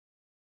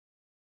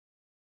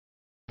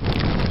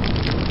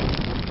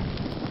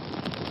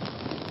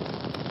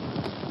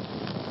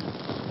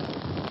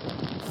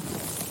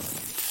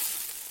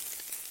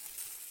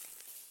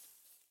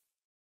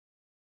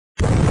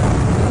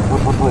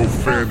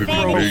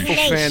Profanity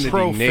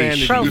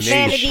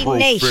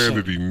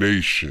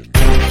Nation.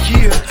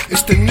 Yeah,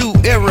 it's the new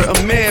era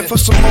of man for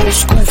some old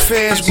school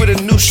fans with a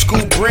new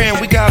school brand.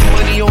 We got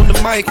money on the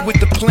mic with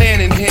the plan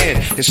in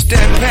hand. And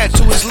Stat Pat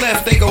to his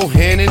left, they go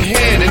hand in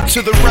hand. And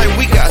to the right,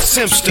 we got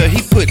Simpster,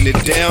 he putting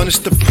it down. It's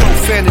the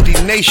Profanity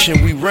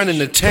Nation, we running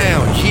the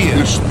town,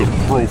 yeah. It's the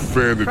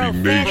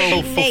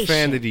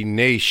Profanity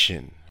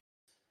Nation.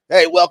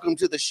 Hey, welcome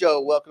to the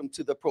show. Welcome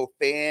to the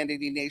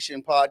Profanity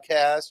Nation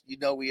podcast. You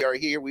know we are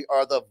here. We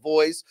are the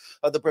voice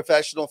of the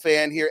professional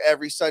fan here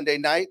every Sunday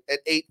night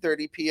at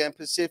 8:30 p.m.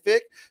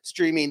 Pacific,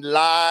 streaming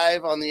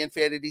live on the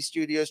Infinity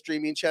Studio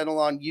streaming channel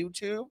on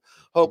YouTube.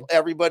 Hope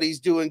everybody's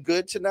doing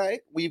good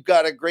tonight. We've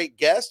got a great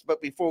guest, but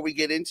before we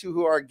get into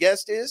who our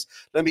guest is,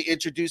 let me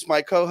introduce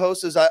my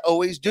co-host as I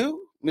always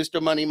do,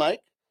 Mr. Money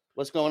Mike.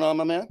 What's going on,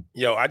 my man?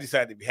 Yo, I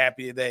decided to be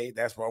happy today.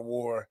 That's why I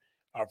wore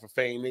our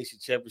Profanity Nation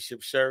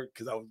Championship shirt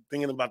because I was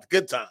thinking about the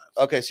good times.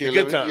 Okay, so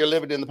you're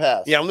living in the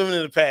past. Yeah, I'm living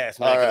in the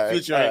past. Man. All right. The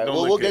future all ain't right. gonna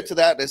Well, we'll get to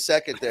that in a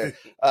second there.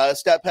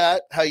 Step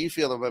Pat, how you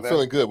feeling, my man?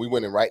 Feeling good. We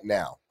winning right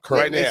now.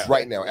 Currently.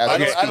 Right now. I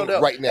don't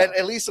know. Right now.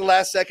 At least the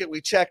last second we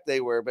checked they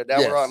were, but now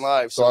we're on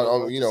live.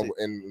 So in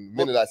the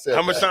minute I said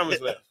how much time is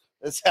left?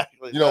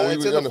 Exactly. You know,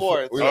 it's in the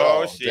fourth.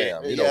 Oh, shit.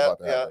 Damn, you know about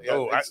that.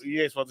 Yeah.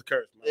 You ain't supposed to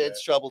curse.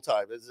 It's trouble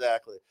time.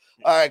 Exactly.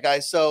 All right,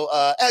 guys. So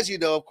as you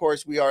know, of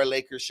course, we are a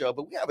Lakers show,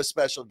 but we have a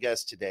special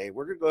guest today.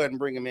 We're going to go ahead and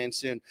bring him in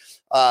soon.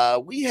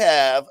 We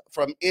have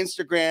from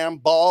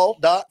Instagram,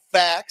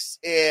 Ball.Facts,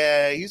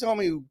 and he's a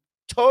homie who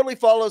totally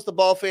follows the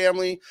Ball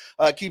family,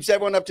 keeps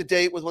everyone up to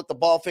date with what the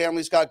Ball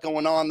family's got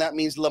going on. That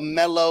means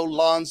LaMelo,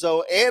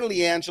 Lonzo, and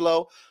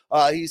LiAngelo.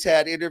 He's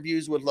had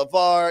interviews with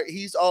LeVar.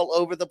 He's all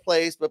over the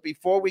place. But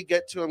before we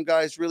get to him,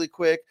 guys, really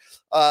quick,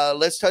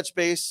 let's touch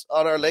base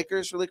on our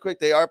Lakers really quick.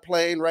 They are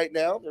playing right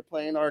now. They're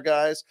playing our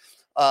guys.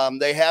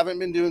 They haven't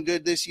been doing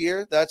good this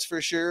year. That's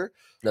for sure.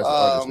 That's an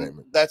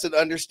understatement. That's an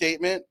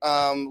understatement.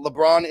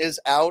 LeBron is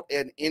out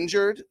and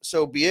injured,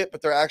 so be it.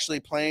 But they're actually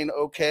playing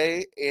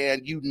okay.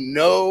 And you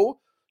know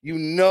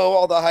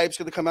all the hype's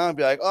going to come out and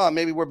be like, oh,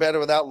 maybe we're better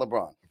without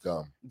LeBron.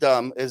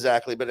 Dumb,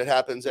 exactly. But it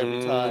happens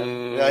every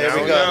time. Yeah,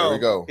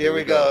 here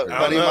we go.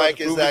 Money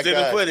Mike is that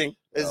guy.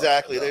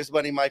 Exactly. There's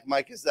Money Mike.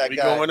 Mike is that guy. We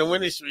go on the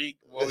winning streak.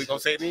 What we gonna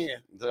say then?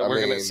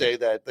 We're gonna say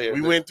that we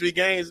win 3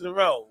 games in a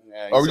row.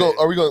 Yeah, are we going?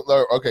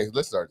 Okay,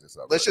 let's start this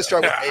up. Let's just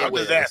start with a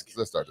win.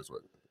 Let's start this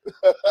with.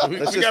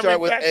 Let's just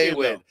start with a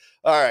win.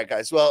 All right,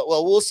 guys. Well,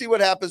 we'll see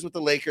what happens with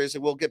the Lakers,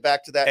 and we'll get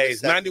back to that. Hey,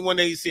 it's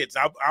 91-86.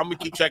 I'm gonna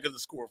keep track of the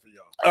score for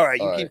y'all. All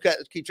right,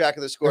 keep track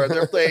of the score.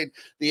 They're playing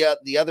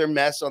the other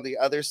mess on the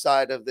other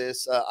side of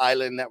this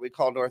island that we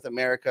call North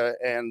America,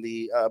 and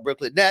the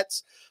Brooklyn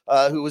Nets,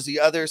 who was the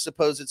other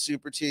supposed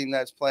super team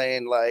that's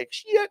playing like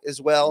shit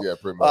as well. Yeah,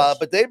 pretty much.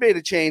 But they made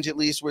a change at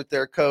least with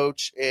their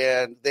coach,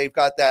 and they've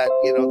got that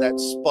that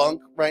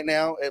spunk right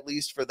now, at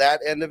least for that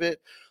end of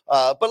it.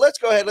 But let's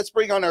go ahead. Let's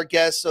bring on our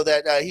guest so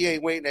that he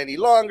ain't waiting any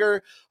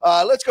longer.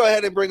 Let's go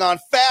ahead and bring on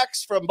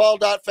Facts from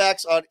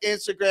Ball.Facts on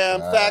Instagram.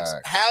 Facts,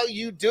 how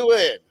you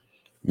doing?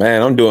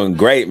 Man, I'm doing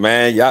great,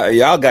 man.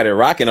 Y'all got it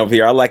rocking up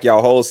here. I like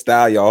y'all whole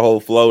style, y'all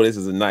whole flow. This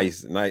is a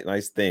nice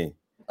thing.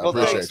 Well,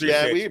 thanks,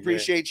 man. We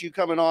appreciate you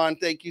coming on.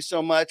 Thank you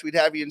so much. We'd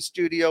have you in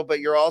studio, but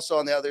you're also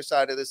on the other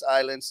side of this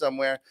island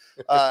somewhere,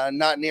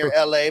 not near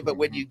LA. But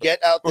when you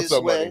get out this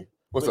way,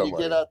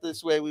 get out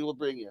this way, we will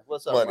bring you.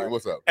 What's up, Money? Mike?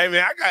 What's up? Hey,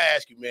 man, I gotta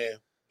ask you, man,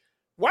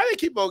 why they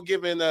keep on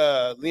giving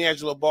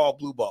LiAngelo Ball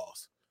blue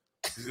balls?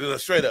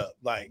 Straight up,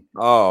 like.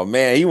 Oh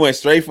man, he went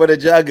straight for the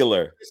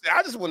jugular.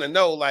 I just want to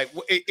know, like,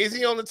 is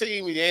he on the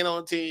team? He ain't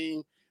on the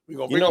team. We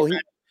gonna bring him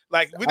back.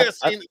 Like we just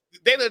seen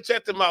they done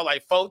checked him out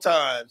like 4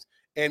 times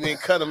and then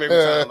cut him every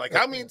time. Like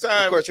how many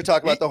times? Of course, you're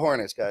talking about the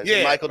Hornets, guys.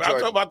 Yeah, Michael Jordan.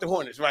 I'm talking about the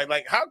Hornets, right?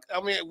 Like how?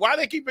 I mean, why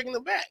they keep bringing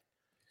them back?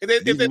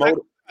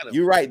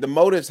 You're right. The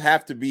motives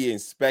have to be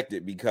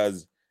inspected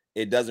because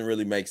it doesn't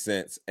really make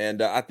sense.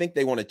 And I think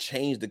they want to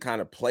change the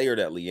kind of player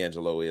that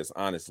LiAngelo is.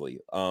 Honestly,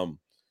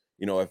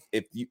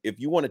 if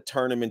you want to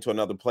turn him into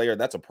another player,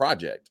 that's a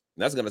project.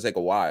 That's going to take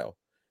a while.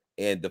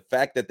 And the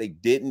fact that they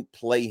didn't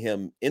play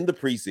him in the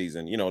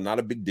preseason, not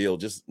a big deal,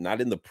 just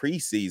not in the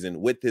preseason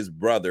with his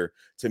brother,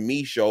 to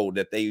me showed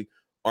that they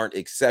aren't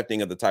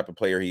accepting of the type of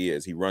player he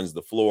is. He runs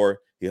the floor,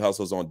 he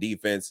hustles on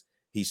defense,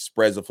 he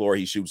spreads the floor,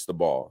 he shoots the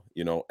ball,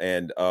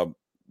 and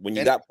when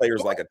you got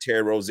players like a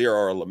Terry Rozier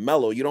or a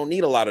LaMelo, you don't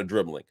need a lot of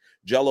dribbling.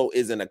 Jello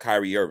isn't a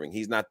Kyrie Irving.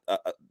 He's not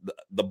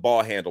the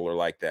ball handler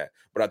like that.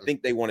 But I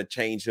think they want to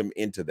change him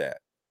into that.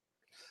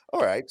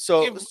 All right.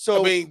 So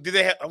I mean, do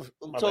they have?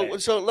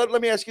 So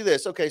let me ask you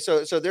this. Okay,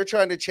 so they're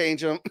trying to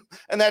change him,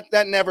 and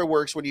that never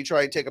works when you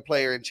try and take a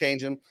player and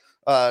change him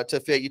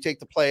to fit. You take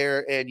the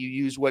player and you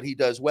use what he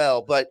does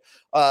well. But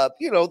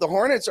the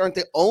Hornets aren't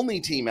the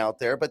only team out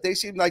there, but they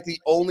seem like the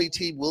only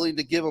team willing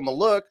to give him a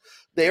look.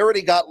 They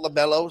already got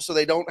LaMelo, so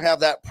they don't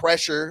have that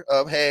pressure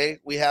of, hey,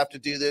 we have to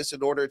do this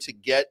in order to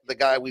get the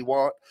guy we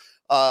want.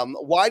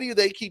 Why do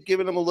they keep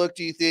giving him a look,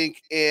 do you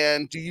think?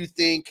 And do you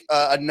think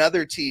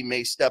another team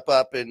may step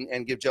up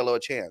and give Jello a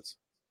chance?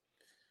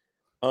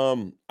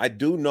 I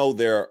do know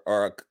there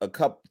are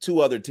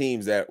two other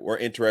teams that were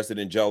interested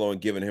in Jello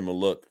and giving him a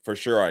look. For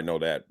sure, I know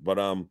that. But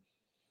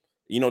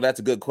that's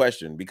a good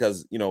question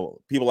because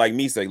people like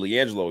me say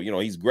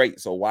LiAngelo, he's great.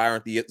 So why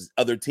aren't the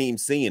other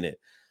teams seeing it?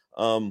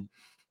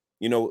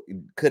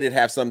 Could it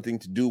have something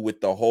to do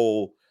with the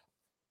whole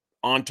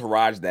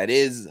entourage that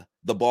is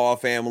the Ball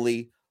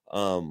family?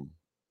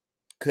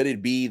 Could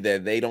it be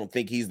that they don't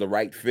think he's the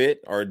right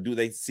fit, or do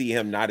they see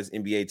him not as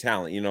NBA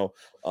talent?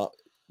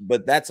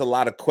 But that's a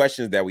lot of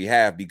questions that we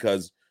have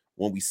because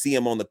when we see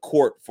him on the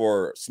court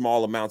for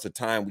small amounts of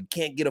time, we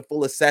can't get a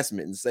full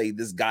assessment and say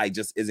this guy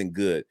just isn't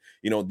good.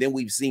 Then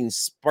we've seen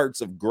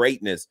spurts of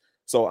greatness.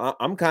 So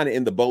I'm kind of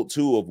in the boat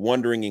too of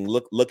wondering and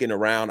looking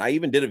around. I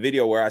even did a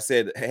video where I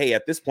said, hey,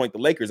 at this point, the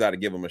Lakers ought to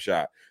give him a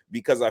shot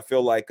because I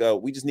feel like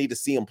we just need to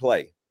see him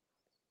play.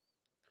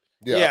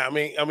 Yeah.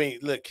 I mean,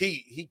 look,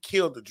 he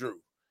killed the Drew.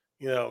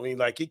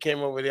 Like he came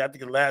over there. I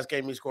think the last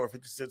game he scored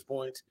 56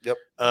 points. Yep.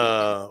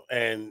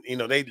 And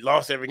they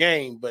lost every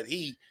game, but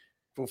he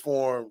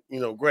performed,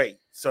 great.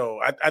 So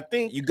I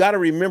think you got to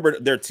remember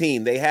their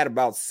team. They had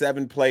about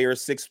 6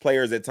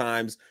 players at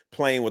times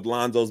playing with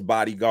Lonzo's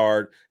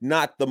bodyguard,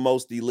 not the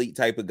most elite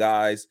type of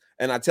guys.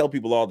 And I tell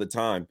people all the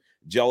time,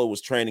 Jello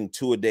was training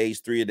 2 a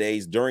days, 3 a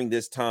days during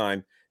this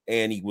time,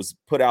 and he was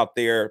put out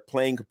there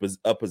playing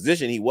a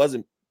position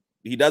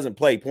he doesn't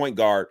play point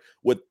guard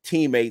with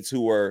teammates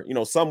who were,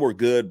 some were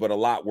good, but a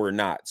lot were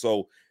not.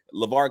 So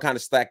LeVar kind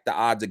of stacked the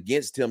odds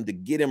against him to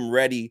get him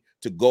ready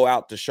to go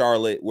out to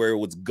Charlotte where it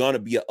was going to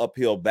be an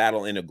uphill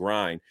battle and a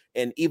grind.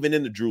 And even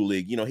in the Drew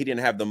League, he didn't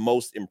have the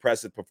most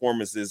impressive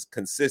performances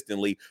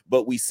consistently,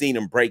 but we seen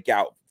him break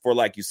out for,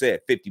 like you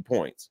said, 50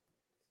 points.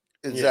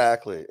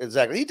 Exactly.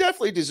 He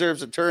definitely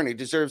deserves a turn. He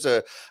deserves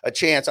a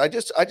chance. I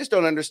just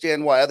don't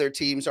understand why other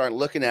teams aren't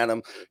looking at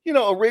him.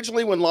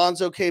 Originally when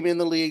Lonzo came in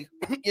the league,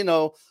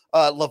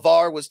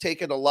 LeVar was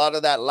taking a lot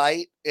of that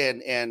light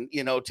and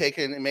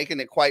making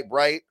it quite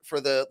bright for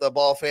the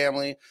Ball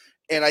family.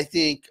 And I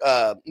think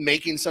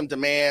making some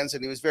demands,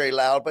 and he was very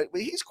loud, but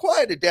he's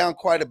quieted down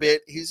quite a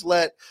bit. He's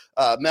let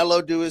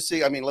LaMelo do his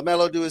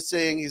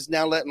thing. He's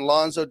now letting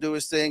Lonzo do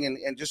his thing,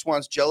 and just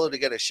wants Jello to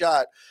get a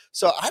shot.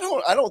 So I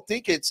don't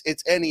think it's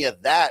any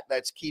of that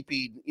that's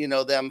keeping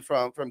them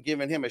from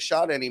giving him a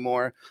shot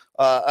anymore.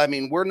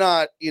 We're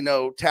not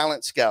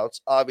talent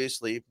scouts,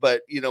 obviously,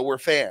 but we're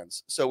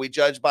fans, so we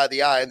judge by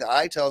the eye, and the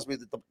eye tells me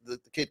that the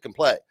kid can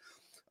play.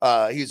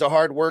 He's a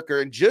hard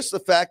worker, and just the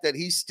fact that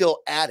he's still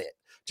at it.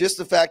 Just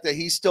the fact that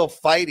he's still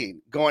fighting,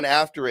 going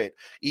after it,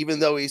 even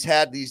though he's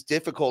had these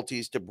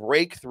difficulties to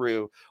break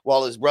through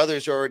while his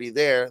brother's already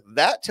there,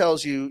 that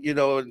tells you,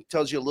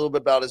 tells you a little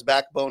bit about his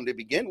backbone to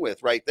begin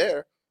with right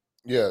there.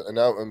 Yeah,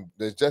 and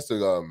there's just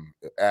to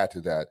add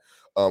to that,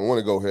 I want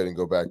to go ahead and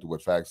go back to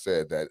what Facts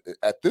said, that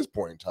at this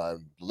point in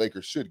time, the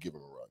Lakers should give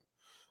him a run.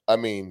 I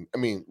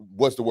mean,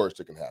 what's the worst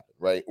that can happen,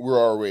 right? We're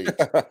already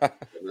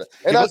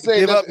and I say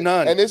give up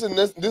none. And this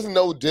is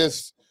no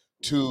diss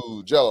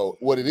to Jello.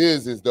 What it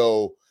is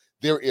though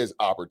there is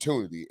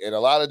opportunity, and a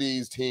lot of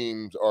these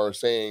teams are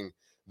saying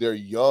they're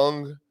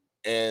young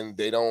and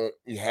they don't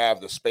have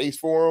the space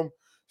for them.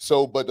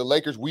 So, but the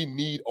Lakers, we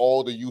need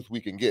all the youth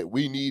we can get.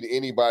 We need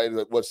anybody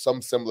that was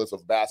some semblance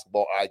of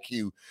basketball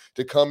IQ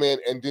to come in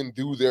and then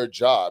do their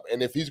job.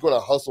 And if he's going to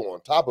hustle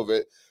on top of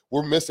it,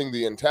 we're missing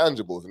the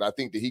intangibles. And I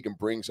think that he can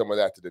bring some of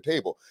that to the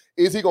table.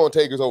 Is he going to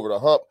take us over the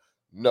hump?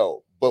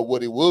 No. But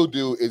what he will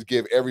do is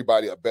give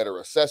everybody a better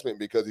assessment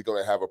because he's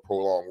going to have a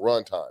prolonged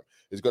run time.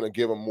 It's going to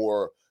give him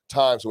more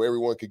time so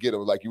everyone could get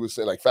him, like you were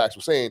saying, like Facts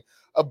were saying,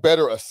 a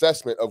better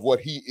assessment of what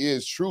he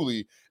is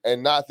truly,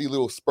 and not the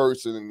little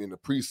spurts in the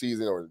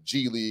preseason or the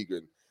G League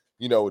and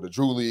the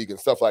Drew League and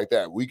stuff like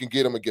that. We can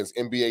get him against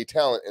NBA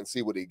talent and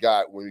see what he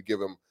got when we give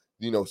him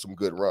some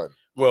good run.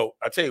 Well,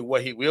 I tell you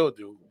what he will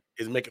do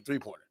is make a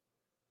 3-pointer.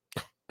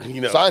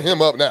 Sign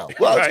him up now.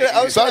 Well,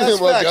 I was signed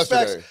him up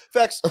yesterday.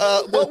 Facts.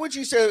 What would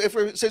you say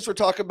since we're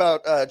talking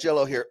about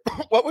Jello here?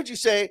 What would you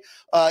say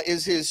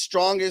is his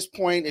strongest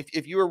point?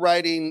 If you were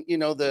writing,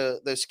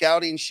 the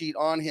scouting sheet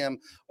on him,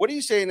 what are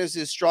you saying is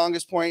his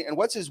strongest point, and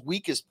what's his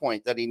weakest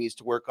point that he needs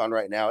to work on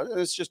right now?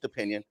 It's just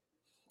opinion.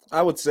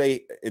 I would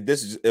say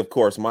this is, of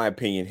course, my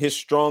opinion. His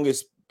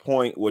strongest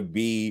point would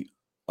be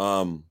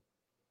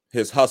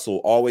his hustle,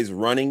 always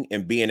running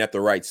and being at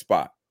the right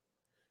spot.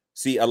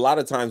 See, a lot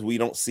of times we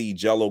don't see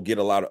Jello get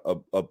a lot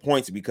of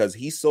points because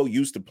he's so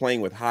used to playing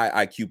with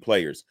high IQ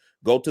players.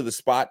 Go to the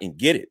spot and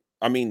get it.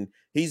 I mean,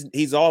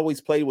 he's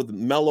always played with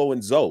Melo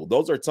and Zoe.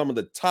 Those are some of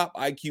the top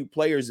IQ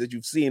players that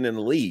you've seen in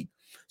the league.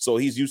 So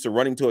he's used to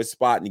running to his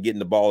spot and getting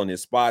the ball in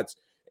his spots.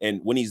 And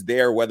when he's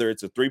there, whether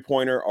it's a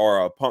 3-pointer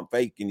or a pump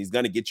fake, and he's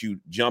going to get you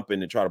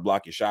jumping and try to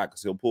block your shot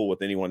because he'll pull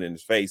with anyone in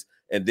his face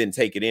and then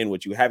take it in,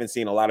 which you haven't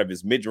seen a lot of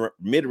his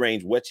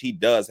mid-range, which he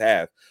does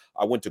have.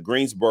 I went to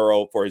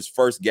Greensboro for his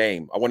first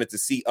game. I wanted to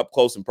see up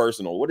close and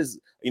personal.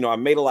 I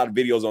made a lot of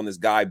videos on this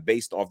guy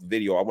based off the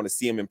video. I want to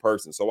see him in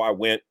person. So I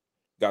went,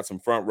 got some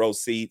front row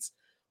seats,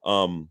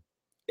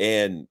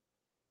 and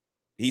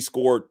he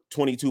scored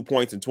 22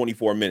 points in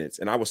 24 minutes.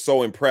 And I was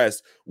so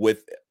impressed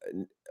with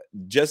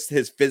just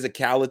his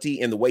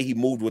physicality and the way he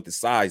moved with the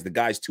size. The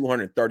guy's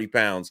 230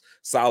 pounds,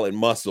 solid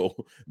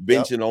muscle,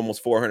 benching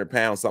almost 400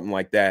 pounds, something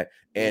like that.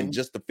 And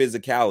just the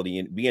physicality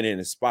and being in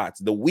his spots.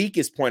 The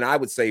weakest point I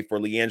would say for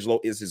LiAngelo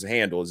is his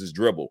handle, is his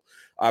dribble.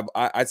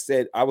 I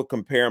said I would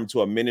compare him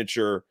to a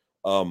miniature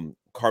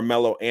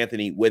Carmelo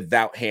Anthony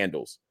without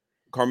handles.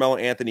 Carmelo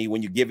Anthony,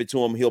 when you give it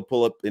to him, he'll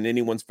pull up in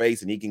anyone's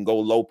face and he can go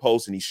low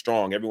post and he's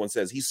strong. Everyone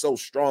says he's so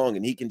strong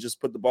and he can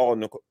just put the ball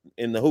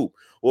in the hoop.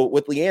 Well,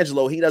 with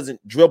LiAngelo, he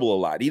doesn't dribble a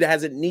lot. He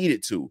hasn't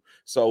needed to.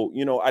 So,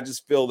 I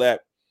just feel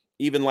that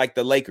even like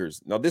the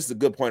Lakers. Now, this is a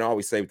good point I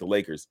always say with the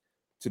Lakers.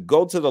 To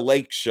go to the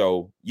Lake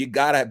show, you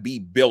got to be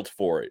built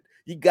for it.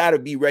 You got to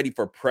be ready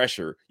for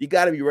pressure. You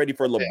got to be ready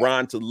for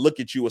LeBron to look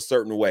at you a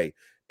certain way.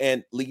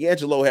 And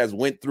LiAngelo has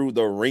went through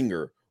the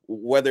ringer,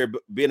 whether it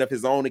being of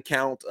his own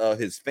account,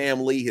 his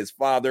family, his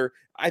father.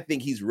 I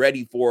think he's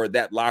ready for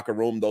that locker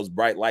room, those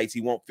bright lights.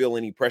 He won't feel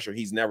any pressure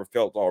he's never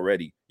felt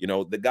already.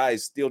 The guy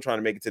is still trying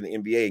to make it to the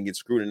NBA and get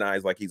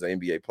scrutinized like he's an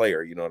NBA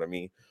player. You know what I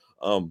mean?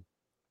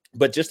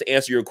 But just to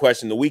answer your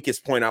question, the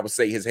weakest point, I would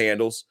say his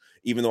handles,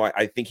 even though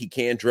I think he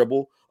can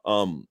dribble.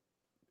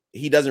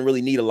 He doesn't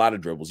really need a lot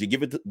of dribbles. You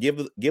give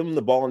him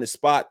the ball in his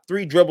spot,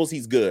 3 dribbles,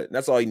 he's good.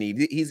 That's all he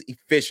needs. He's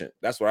efficient.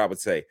 That's what I would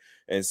say.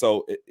 And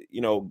so,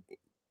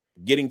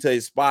 getting to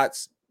his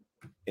spots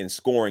and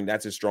scoring,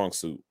 that's his strong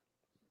suit.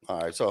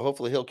 All right, so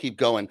hopefully he'll keep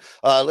going.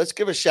 Let's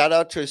give a shout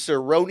out to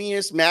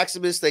Sironius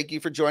Maximus. Thank you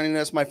for joining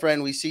us, my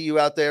friend. We see you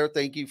out there.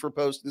 Thank you for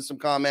posting some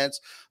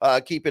comments.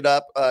 Keep it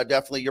up.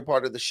 Definitely, you're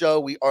part of the show.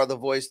 We are the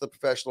voice of the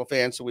professional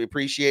fan, so we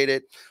appreciate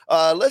it.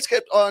 Let's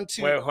get on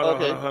to. Well,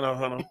 hold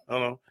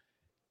on.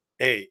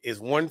 Hey, it's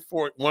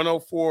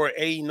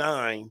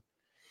 104-89.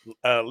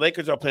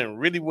 Lakers are playing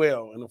really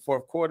well in the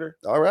fourth quarter.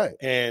 All right,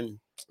 and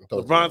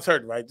LeBron's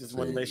hurt, right? Just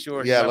want to make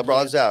sure. Yeah,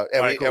 LeBron's out,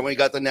 and we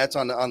got the Nets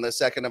on the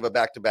second of a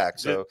back-to-back.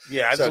 So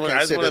I just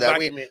want to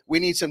document. We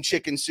need some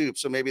chicken soup,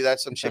 so maybe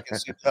that's some chicken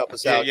soup to help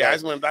us out. Yeah, I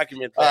just want to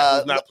document that.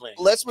 Who's not playing?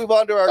 Let's move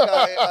on to our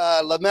guy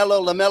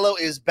LaMelo. LaMelo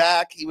is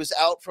back. He was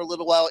out for a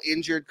little while,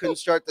 injured, couldn't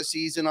start the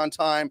season on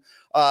time,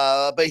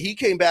 but he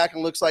came back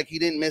and looks like he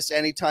didn't miss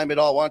any time at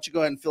all. Why don't you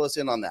go ahead and fill us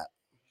in on that?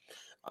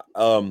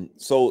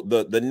 So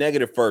the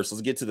negative first.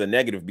 Let's get to the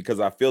negative because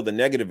I feel the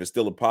negative is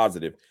still a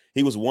positive.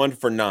 He was 1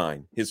 for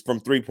 9, from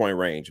 3-point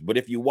range. But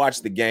if you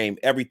watch the game,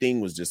 everything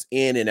was just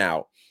in and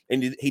out.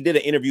 And he did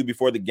an interview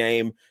before the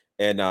game,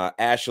 and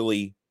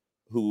Ashley,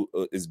 who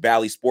is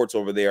Bally Sports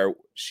over there,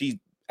 she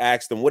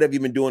asked him, "What have you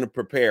been doing to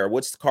prepare?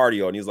 What's the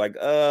cardio?" And he's like,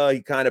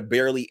 he kind of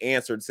barely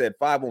answered. Said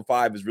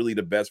 5-on-5 is really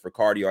the best for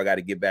cardio. I got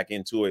to get back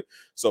into it.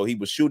 So he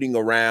was shooting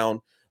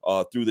around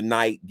through the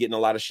night, getting a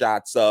lot of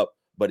shots up.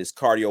 But his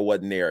cardio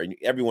wasn't there. And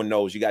everyone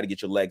knows you got to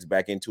get your legs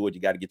back into it. You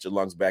got to get your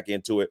lungs back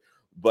into it.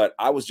 But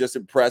I was just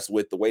impressed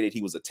with the way that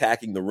he was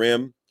attacking the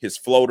rim, his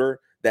floater,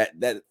 that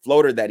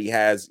floater that he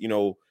has,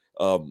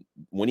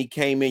 when he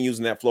came in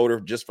using that floater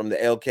just from the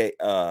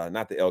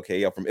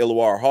from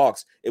Illawarra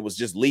Hawks, it was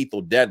just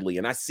lethal, deadly.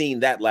 And I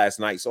seen that last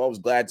night. So I was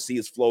glad to see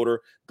his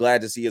floater,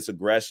 glad to see his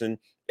aggression.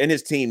 And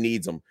his team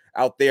needs him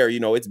out there.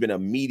 It's been a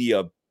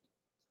media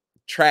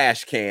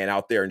trash can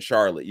out there in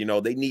Charlotte.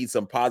 They need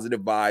some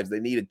positive vibes. They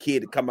need a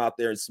kid to come out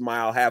there and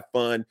smile, have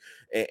fun,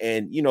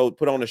 and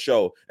put on a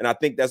show. And I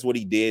think that's what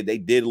he did. They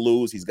did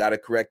lose. He's got to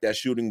correct that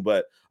shooting,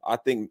 but I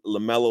think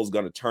LaMelo's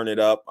going to turn it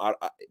up.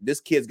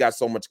 This kid's got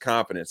so much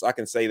confidence. I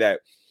can say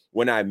that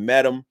when I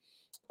met him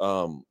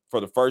for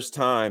the first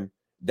time,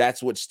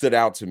 that's what stood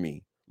out to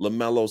me.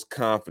 LaMelo's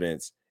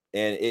confidence,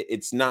 and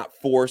it's not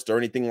forced or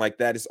anything like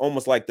that. It's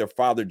almost like their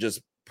father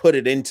just put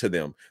it into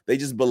them. They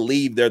just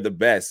believe they're the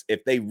best.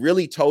 If they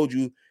really told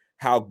you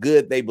how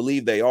good they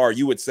believe they are,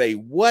 you would say,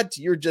 "What?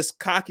 You're just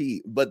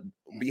cocky." But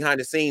behind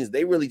the scenes,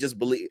 they really just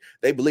believe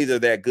they're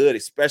that good,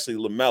 especially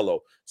LaMelo.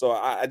 So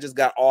I just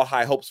got all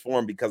high hopes for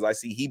him because I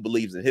see he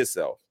believes in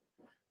himself.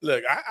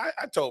 Look,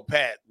 I told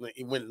Pat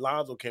when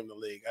Lonzo came to the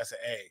league, I said,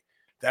 "Hey,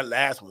 that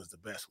last one is the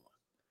best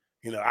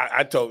one."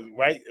 I told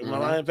right in my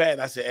line, Pat.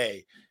 I said,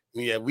 "Hey,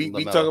 yeah,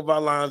 we talk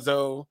about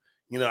Lonzo.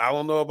 I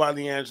don't know about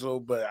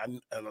LiAngelo, but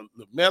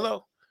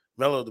Melo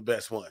the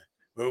best one."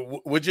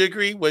 Would you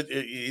agree?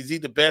 Is he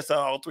the best of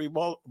all 3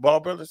 ball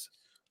brothers?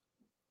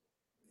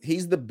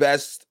 He's the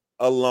best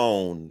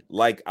alone.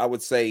 Like I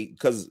would say,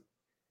 because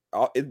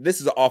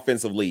this is an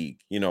offensive league,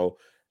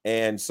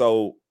 and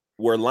so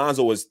where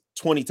Lonzo is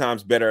 20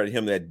 times better at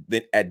him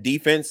at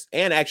defense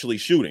and actually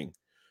shooting.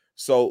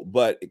 So,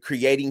 but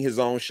creating his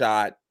own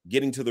shot,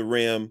 getting to the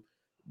rim,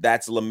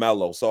 that's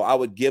LaMelo. So I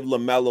would give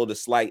LaMelo the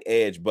slight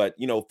edge, but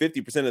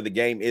 50% of the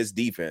game is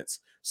defense.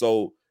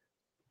 So,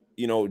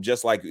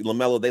 just like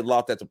LaMelo, they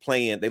lost at the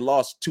play-in. They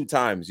lost 2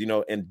 times,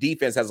 and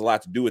defense has a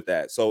lot to do with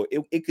that. So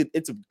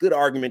it's a good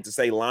argument to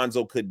say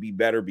Lonzo could be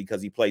better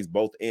because he plays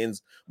both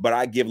ends, but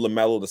I give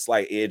LaMelo the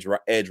slight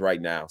edge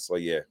right now. So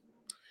yeah.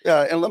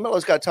 Yeah, and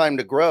LaMelo's got time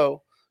to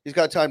grow. He's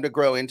got time to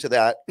grow into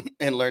that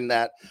and learn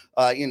that.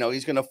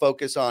 He's going to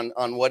focus on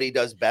what he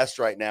does best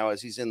right now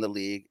as he's in the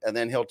league, and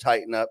then he'll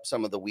tighten up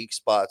some of the weak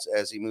spots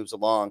as he moves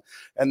along.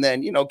 And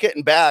then,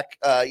 getting back,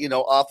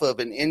 off of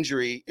an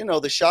injury,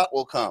 the shot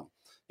will come.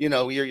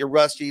 You're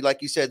rusty,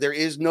 like you said. There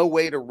is no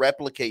way to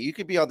replicate. You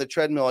could be on the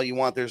treadmill all you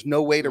want. There's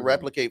no way to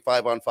replicate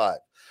 5-on-5.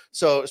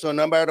 So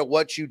no matter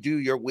what you do,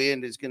 your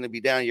wind is going to be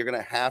down. You're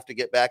going to have to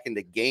get back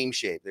into game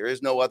shape. There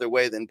is no other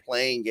way than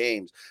playing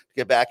games to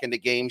get back into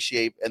game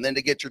shape and then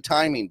to get your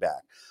timing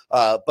back.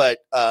 But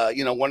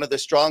one of the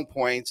strong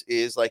points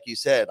is, like you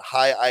said,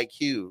 high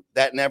IQ.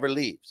 That never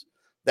leaves.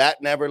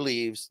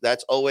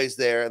 That's always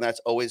there, and that's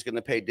always going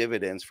to pay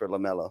dividends for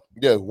LaMelo.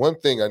 Yeah, one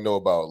thing I know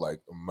about like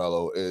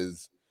Melo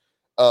is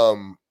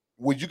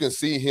when you can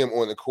see him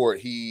on the court,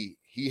 he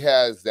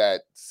has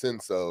that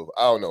sense of,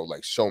 I don't know,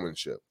 like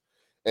showmanship.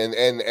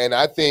 And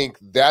I think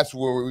that's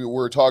where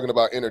we're talking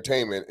about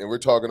entertainment, and we're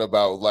talking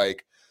about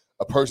like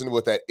a person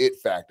with that it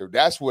factor.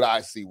 That's what I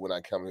see when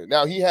I come here.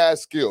 Now he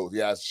has skills. He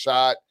has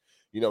shot.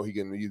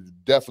 He's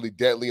definitely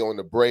deadly on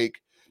the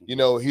break.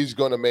 He's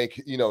going to make.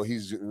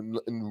 He's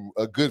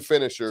a good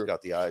finisher. He's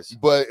got the eyes,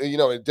 but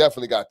it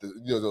definitely got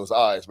those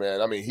eyes,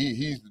 man. I mean,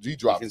 he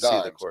drops dimes.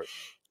 See the court.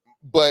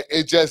 But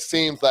it just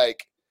seems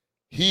like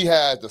he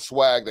has the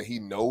swag that he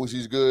knows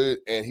he's good,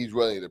 and he's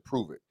ready to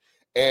prove it.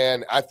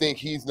 And I think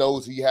he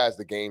knows he has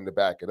the game to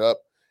back it up.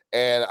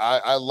 And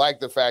I like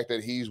the fact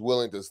that he's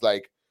willing to,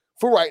 like,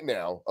 for right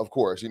now, of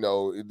course,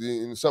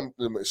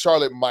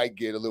 Charlotte might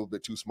get a little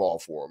bit too small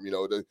for him.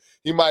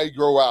 He might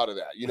grow out of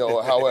that.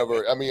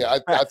 However, I mean, I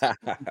think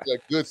it's a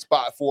good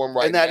spot for him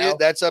right now.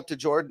 That's up to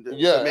Jordan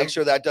to make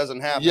sure that doesn't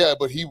happen. Yeah,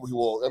 but he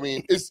will. I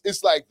mean,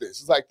 it's like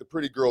this. It's like the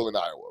pretty girl in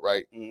Iowa,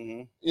 right?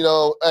 Mm-hmm.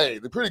 Hey,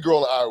 the pretty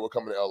girl in Iowa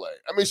coming to LA.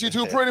 I mean, she's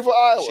too pretty for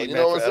Iowa. You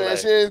know what I'm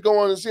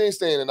saying? She ain't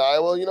staying in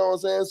Iowa. You know what I'm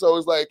saying? So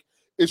it's like,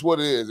 it's what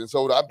it is. And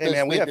so I've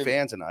been we have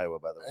fans in Iowa,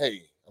 by the way.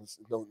 Hey,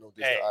 no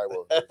diss to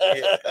Iowa.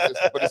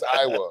 But it's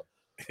Iowa.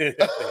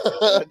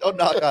 Don't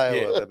knock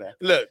Iowa, man.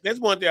 Look, there's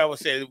one thing I would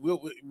say. We're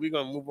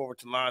going to move over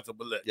to Lonzo,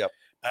 but look,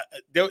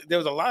 there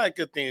was a lot of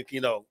good things. I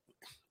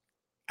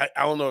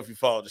don't know if you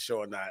follow the show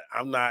or not.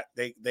 I'm not.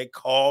 They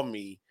call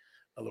me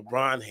a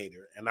LeBron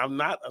hater, and I'm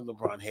not a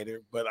LeBron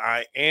hater, but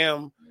I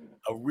am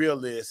a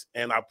realist,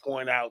 and I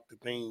point out the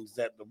things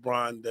that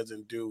LeBron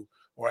doesn't do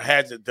or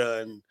hasn't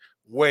done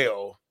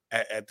well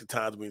at the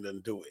times when he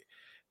doesn't do it.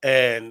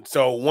 And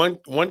so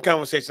one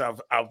conversation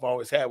I've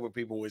always had with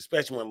people,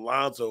 especially when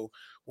Lonzo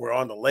were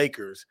on the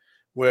Lakers,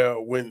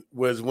 when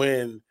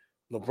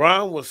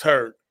LeBron was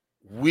hurt,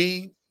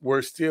 we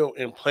were still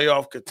in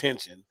playoff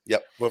contention.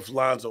 Yep. With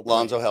Lonzo.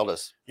 Lonzo held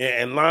us.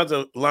 Yeah, and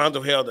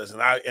Lonzo held us.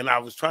 And I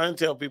was trying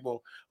to tell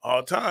people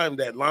all the time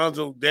that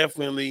Lonzo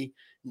definitely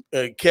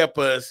kept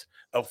us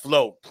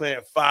afloat,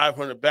 playing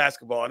 500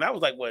 basketball. And that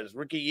was like his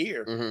rookie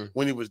year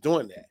when he was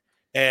doing that.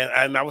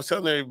 And I was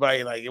telling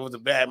everybody, like, it was a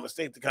bad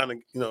mistake to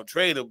kind of,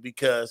 trade him,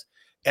 because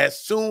as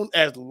soon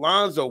as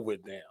Lonzo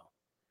went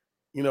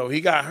down,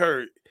 he got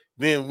hurt,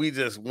 then we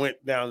just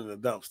went down in the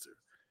dumpster.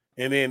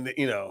 And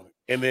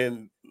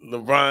then,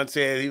 LeBron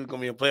said he was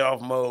going to be in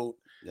playoff mode.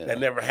 Yeah.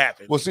 That never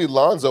happened. Well, see,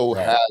 Lonzo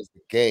has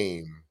the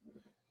game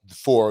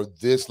for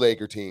this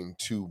Laker team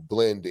to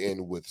blend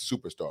in with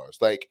superstars.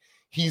 Like,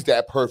 he's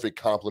that perfect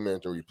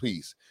complementary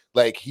piece.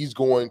 Like, he's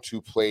going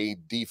to play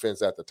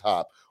defense at the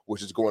top,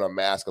 which is going to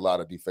mask a lot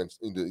of defensive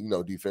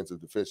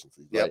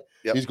deficiencies. Right?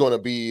 Yep. He's going to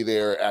be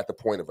there at the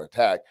point of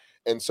attack.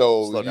 And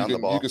so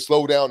you can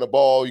slow down the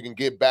ball. You can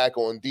get back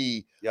on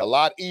D a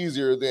lot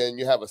easier than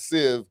you have a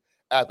sieve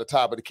at the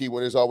top of the key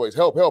when there's always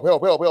help, and they're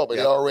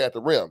already at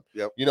the rim.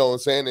 Yep. You know what I'm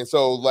saying? And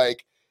so,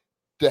 like,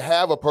 to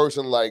have a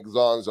person like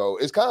Lonzo,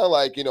 it's kind of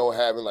like,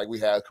 having, like, we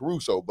had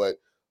Caruso, but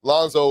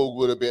Lonzo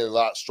would have been a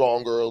lot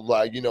stronger,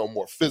 like,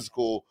 more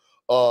physical.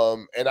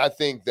 And I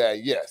think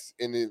that, yes,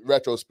 in the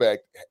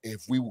retrospect,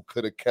 if we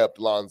could have kept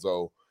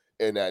Lonzo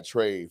in that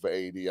trade for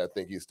AD, I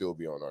think he'd still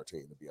be on our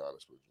team, to be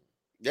honest with you.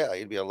 Yeah,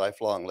 he'd be a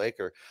lifelong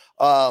Laker.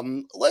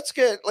 Let's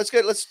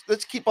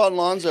keep on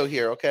Lonzo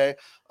here, okay?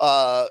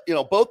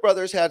 Both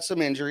brothers had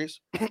some injuries.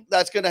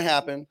 That's going to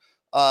happen.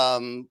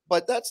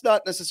 But that's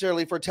not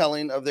necessarily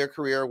foretelling of their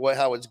career,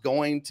 how it's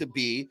going to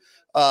be.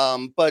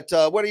 But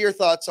what are your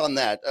thoughts on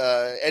that?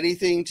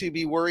 Anything to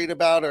be worried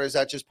about, or is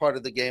that just part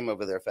of the game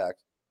over there,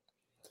 Fact?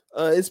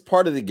 It's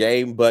part of the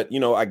game, but,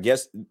 I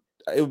guess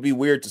it would be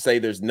weird to say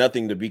there's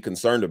nothing to be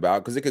concerned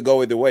about, because it could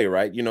go either way,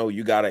 right?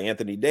 You got an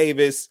Anthony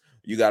Davis,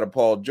 you got a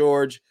Paul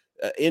George.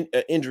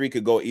 Injury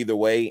could go either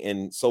way,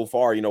 and so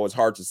far, it's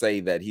hard to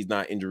say that he's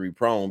not injury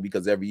prone,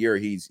 because every year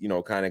he's,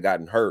 kind of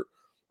gotten hurt.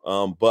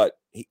 But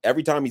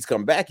every time he's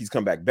come back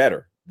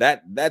better.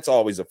 That's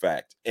always a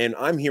fact. And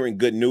I'm hearing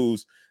good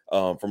news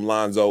from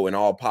Lonzo and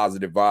all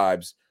positive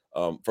vibes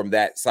from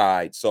that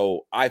side.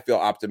 So I feel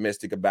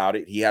optimistic about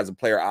it. He has a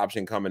player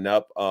option coming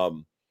up.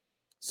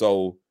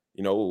 So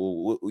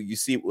we'll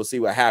see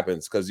what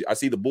happens, because I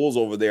see the Bulls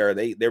over there.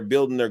 They're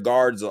building their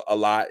guards a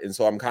lot, and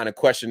so I'm kind of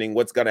questioning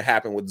what's going to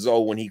happen with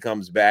Zoe when he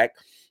comes back.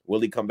 Will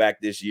he come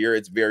back this year?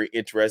 It's very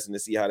interesting to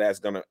see how that's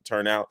going to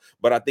turn out.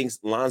 But I think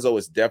Lonzo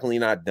is definitely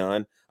not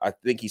done. I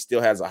think he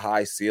still has a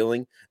high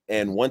ceiling.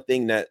 And one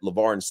thing that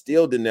LeVar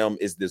instilled in them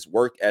is this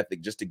work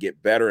ethic just to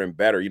get better and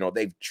better.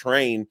 They've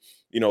trained,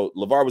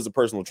 LeVar was a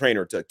personal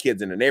trainer to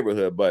kids in the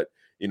neighborhood, but,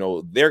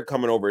 they're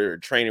coming over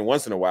training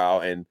once in a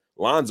while. And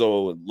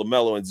Lonzo,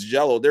 LaMelo, and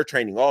Jello, they're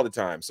training all the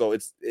time. So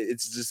it's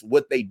just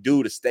what they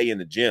do to stay in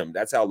the gym.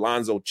 That's how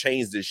Lonzo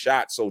changed his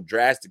shot so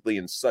drastically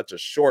in such a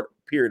short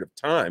period of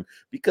time,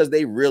 because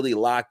they really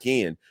lock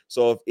in.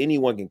 So if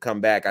anyone can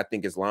come back, I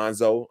think it's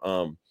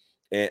Lonzo.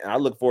 And I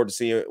look forward to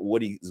seeing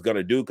what he's going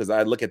to do, because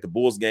I look at the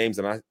Bulls games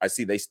and I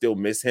see they still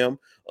miss him.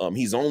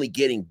 He's only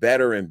getting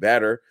better and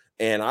better.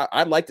 And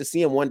I'd like to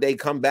see him one day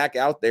come back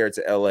out there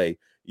to LA.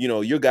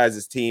 Your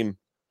guys' team,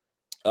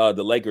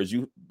 the Lakers,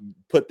 you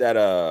put that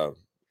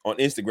on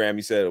Instagram.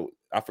 You said,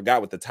 I forgot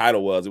what the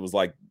title was. It was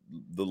like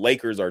the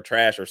Lakers are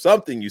trash or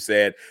something you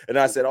said. And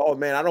I said, oh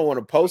man, I don't want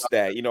to post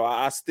that.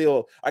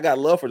 I got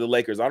love for the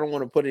Lakers. I don't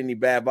want to put any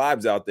bad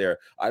vibes out there.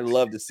 I'd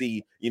love to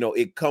see,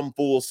 it come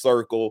full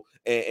circle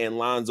and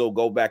Lonzo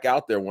go back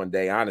out there one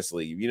day.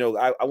 Honestly,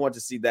 I want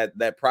to see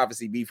that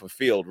prophecy be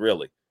fulfilled,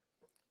 really.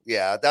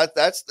 Yeah,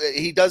 that's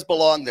he does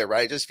belong there,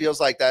 right? It just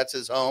feels like that's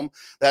his home.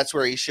 That's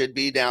where he should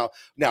be. Now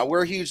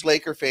we're huge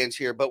Laker fans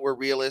here, but we're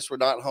realists. We're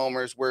not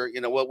homers. We're,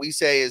 what we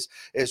say is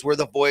we're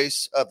the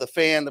voice of the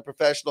fan, the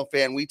professional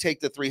fan. We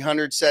take the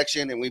 300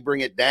 section and we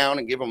bring it down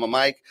and give them a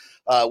mic.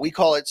 We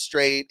call it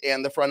straight,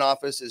 and the front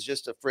office is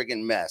just a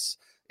friggin' mess.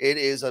 It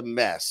is a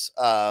mess.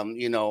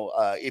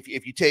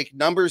 If you take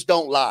numbers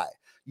don't lie,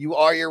 you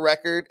are your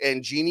record,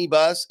 and Jeannie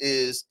Buss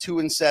is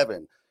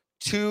 2-7.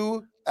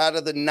 2 out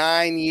of the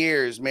 9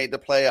 years made the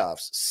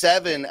playoffs.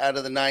 7 out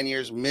of the 9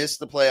 years missed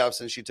the playoffs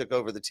since she took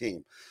over the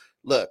team.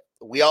 Look,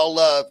 we all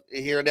love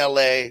here in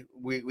LA.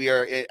 We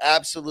are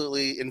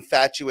absolutely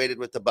infatuated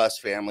with the Buss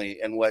family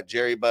and what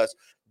Jerry Buss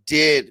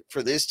did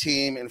for this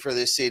team and for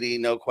this city,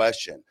 no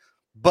question.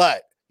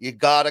 But you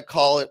got to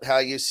call it how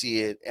you see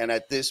it. And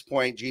at this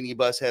point, Jeannie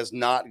Buss has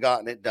not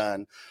gotten it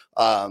done.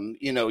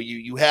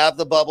 You have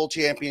the bubble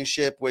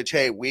championship, which,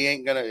 hey,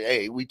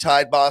 we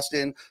tied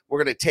Boston.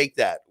 We're going to take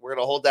that. We're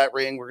going to hold that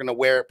ring. We're going to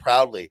wear it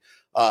proudly.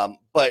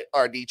 But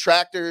our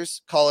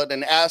detractors call it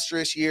an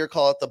asterisk year,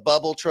 call it the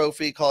bubble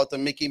trophy, call it the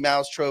Mickey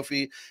Mouse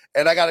trophy.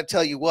 And I got to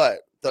tell you what,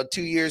 the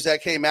 2 years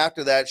that came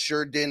after that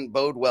sure didn't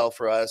bode well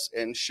for us,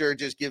 and sure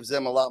just gives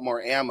them a lot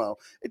more ammo.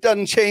 It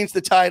doesn't change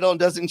the title, and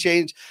doesn't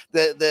change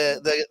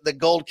the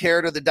gold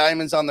carat or the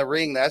diamonds on the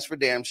ring. That's for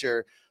damn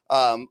sure.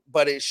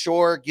 But it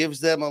sure gives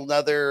them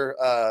another,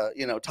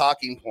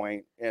 talking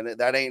point, and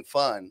that ain't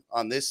fun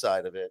on this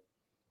side of it.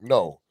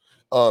 No.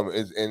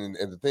 And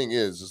the thing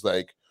is, it's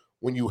like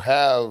when you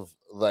have,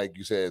 like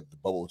you said, the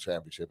bubble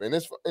championship, and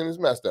it's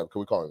messed up because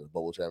we call it the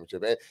bubble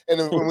championship,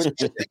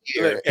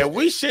 and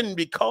we shouldn't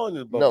be calling it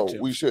the bubble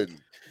championship. We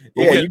shouldn't.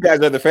 Yeah, you guys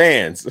are the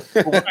fans.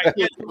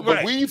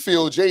 But we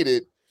feel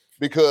jaded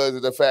because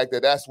of the fact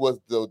that that's what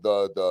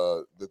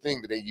the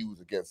thing that they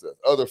use against us.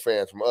 Other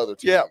fans from other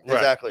teams,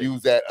 exactly,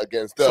 use that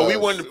against us. So we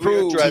wanted to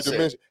prove.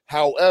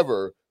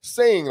 However,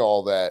 saying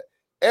all that,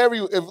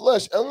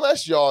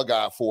 unless y'all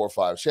got 4 or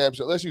 5 championships,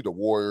 unless you the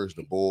Warriors,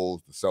 the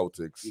Bulls, the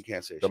Celtics, you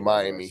can't say the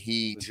Miami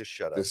Heat, just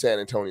shut up. The San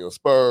Antonio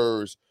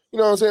Spurs, you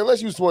know what I'm saying?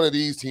 Unless you're one of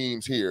these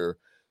teams here,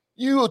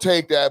 you will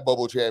take that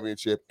bubble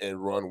championship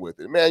and run with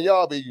it. Man,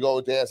 y'all be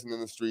going dancing in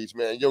the streets,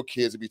 man. Your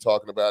kids will be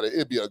talking about it.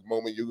 It'll be a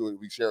moment you will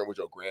be sharing with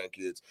your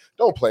grandkids.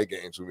 Don't play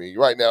games with me.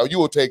 Right now, you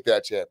will take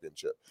that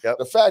championship. Yep.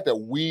 The fact that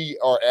we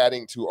are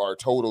adding to our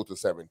total to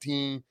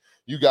 17,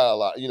 you got a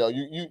lot,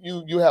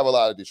 you have a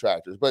lot of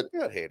detractors, but you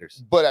got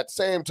haters. But at the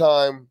same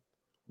time,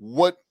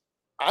 what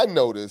I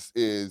notice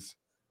is,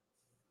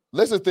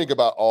 let's just think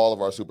about all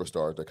of our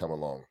superstars that come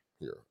along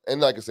here.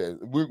 And like I said,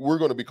 we're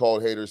going to be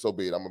called haters, so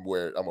be it. I'm gonna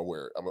wear it. I'm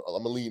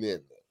gonna lean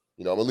in.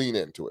 I'm gonna lean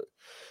into it.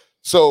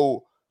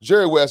 So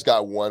Jerry West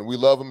got one. We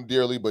love him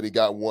dearly, but he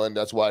got one.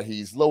 That's why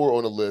he's lower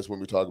on the list when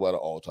we talk about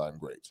all-time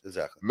greats.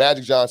 Exactly.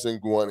 Magic Johnson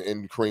won,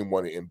 and Kareem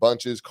won it in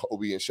bunches.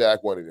 Kobe and Shaq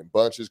won it in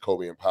bunches.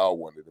 Kobe and Powell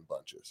won it in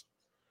bunches.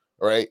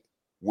 All right.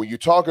 When you're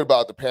talking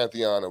about the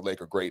pantheon of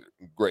Laker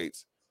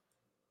greats,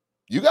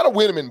 you got to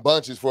win them in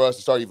bunches for us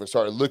to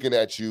start looking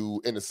at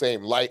you in the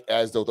same light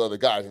as those other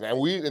guys. And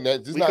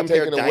that's not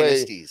taking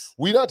away.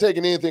 We're not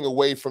taking anything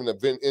away from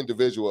the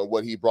individual and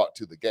what he brought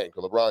to the game,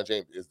 because LeBron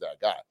James is that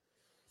guy.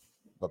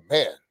 But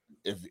man,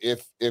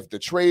 if the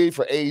trade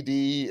for AD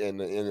and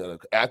the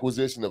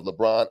acquisition of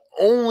LeBron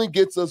only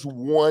gets us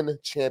one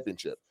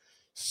championship,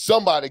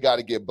 somebody got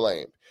to get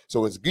blamed.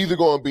 So it's either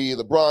going to be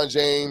LeBron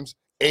James,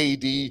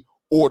 AD,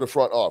 or the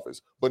front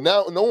office. But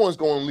now no one's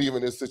going to leave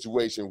in this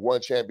situation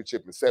one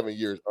championship in 7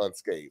 years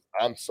unscathed.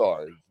 I'm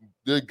sorry.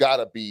 There got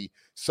to be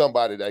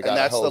somebody that got. And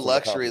that's the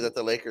luxury that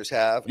the Lakers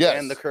have,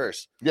 and the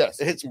curse.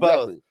 Yes, it's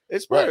exactly. both.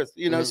 It's both.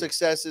 Right.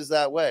 Success is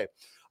that way.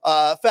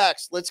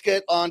 Facts. Let's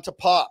get on to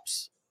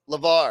Pops.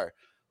 LeVar.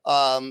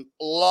 A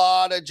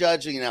lot of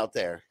judging out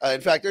there.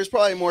 In fact, there's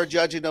probably more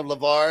judging of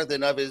LeVar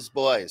than of his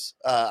boys.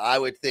 I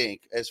would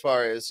think, as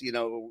far as,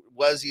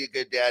 was he a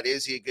good dad?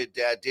 Is he a good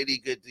dad? Did he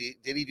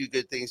do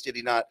good things? Did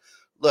he not?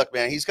 Look,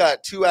 man, he's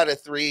got 2 out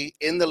of 3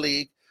 in the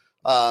league.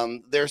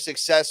 They're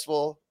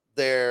successful.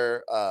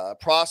 They're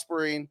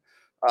prospering.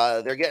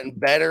 They're getting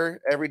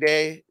better every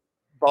day.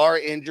 Bar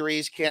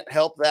injuries can't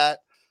help that.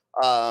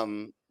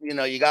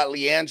 You got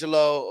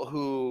LiAngelo,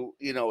 who,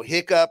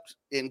 hiccuped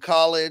in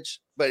college,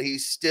 but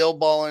he's still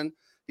balling.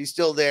 He's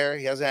still there.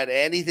 He hasn't had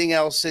anything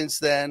else since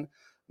then.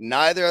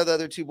 Neither of the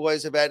other 2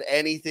 boys have had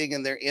anything,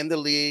 and they're in the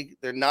league.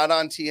 They're not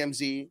on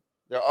TMZ.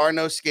 There are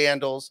no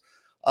scandals.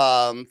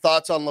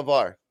 Thoughts on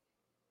LeVar?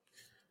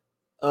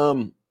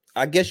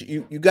 I guess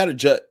you got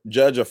to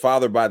judge a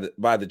father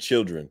by the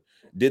children.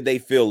 Did they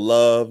feel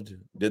loved?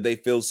 Did they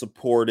feel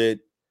supported?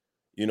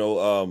 Did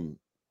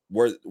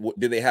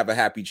they have a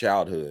happy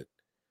childhood?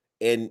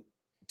 And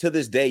to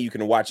this day, you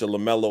can watch a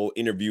LaMelo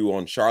interview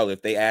on Charlotte.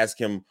 If they ask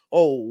him,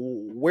 "Oh,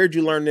 where'd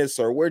you learn this?"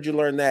 or "Where'd you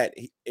learn that?"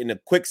 in a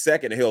quick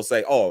second, he'll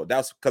say, "Oh,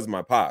 that's because of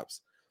my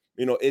pops."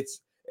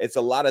 It's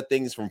a lot of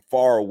things from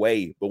far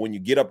away, but when you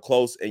get up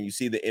close and you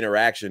see the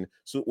interaction,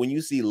 so when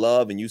you see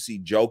love and you see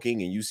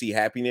joking and you see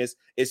happiness,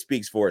 it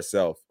speaks for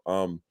itself.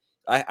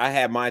 I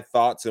had my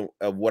thoughts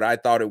of what I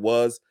thought it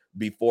was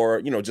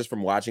before, just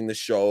from watching the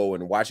show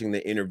and watching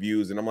the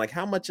interviews, and I'm like,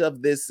 how much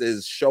of this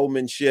is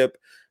showmanship?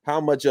 How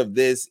much of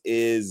this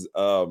is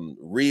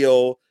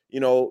real?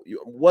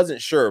 Wasn't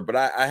sure, but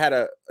I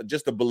had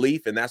just a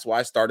belief, and that's why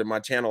I started my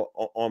channel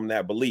on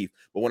that belief.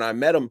 But when I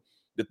met him,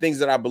 the things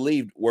that I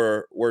believed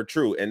were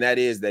true, and that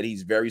is that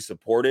he's very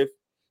supportive.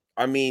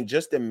 I mean,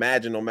 just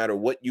imagine, no matter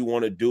what you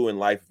want to do in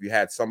life, if you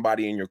had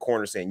somebody in your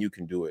corner saying you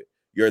can do it,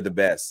 you're the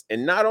best,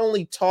 and not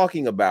only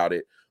talking about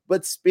it,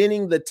 but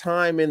spending the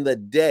time in the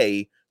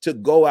day to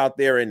go out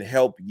there and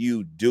help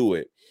you do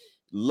it.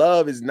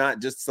 Love is not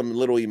just some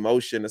little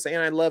emotion of saying,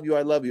 I love you.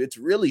 It's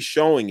really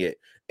showing it.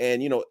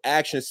 And,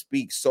 actions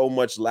speak so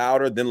much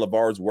louder than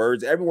LeVar's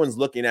words. Everyone's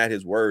looking at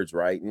his words,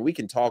 right? And we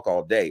can talk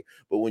all day.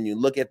 But when you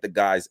look at the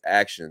guy's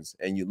actions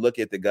and you look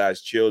at the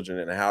guy's children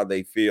and how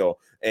they feel,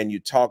 and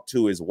you talk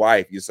to his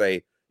wife, you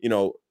say,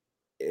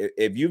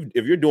 if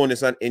you're doing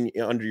this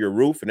under your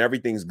roof and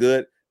everything's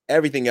good,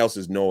 everything else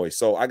is noise.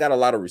 So I got a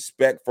lot of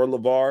respect for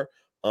LeVar.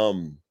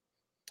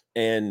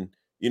 And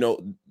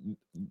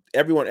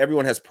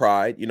everyone has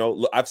pride.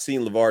 I've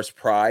seen LeVar's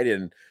pride,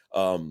 and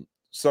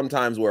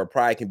sometimes where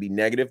pride can be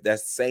negative,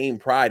 that same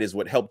pride is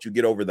what helped you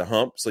get over the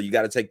hump. So you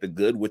got to take the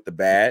good with the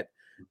bad.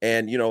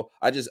 And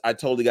I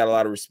totally got a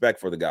lot of respect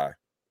for the guy.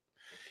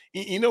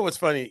 What's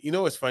funny?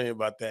 What's funny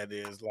about that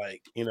is,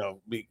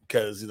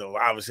 because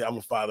obviously I'm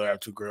a father, I have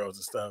 2 girls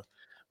and stuff.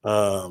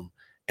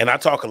 And I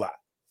talk a lot,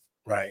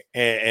 right?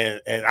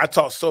 And I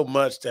talk so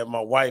much that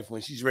my wife,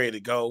 when she's ready to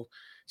go,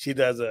 she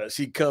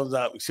comes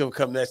out, she'll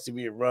come next to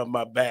me and rub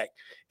my back.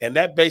 And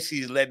that basically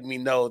is letting me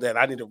know that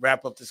I need to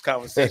wrap up this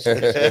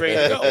conversation. She's ready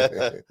to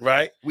go,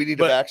 right? We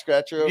need a back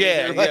scratcher over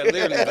here. Yeah,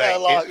 literally.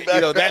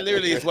 That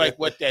literally is like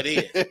what that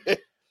is.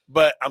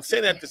 But I'm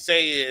saying that to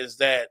say is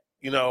that,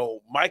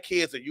 my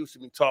kids are used to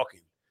me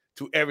talking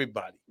to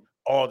everybody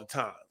all the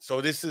time. So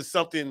this is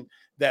something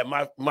that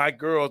my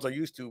girls are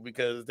used to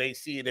because they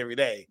see it every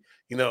day,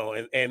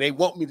 and they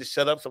want me to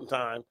shut up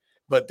sometime,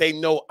 but they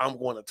know I'm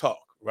going to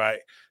talk, right?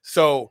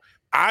 So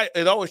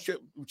it always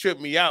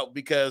tripped me out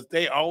because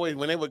they always,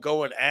 when they would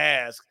go and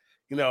ask,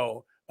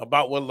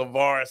 about what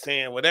LeVar is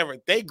saying, whatever,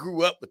 they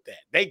grew up with that.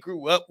 They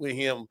grew up with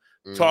him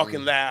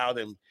talking loud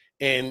and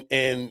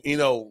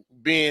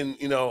being,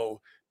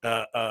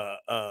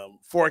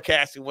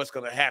 forecasting what's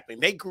going to happen.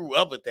 They grew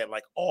up with that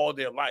like all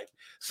their life.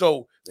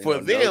 So for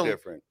them,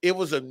 it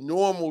was a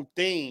normal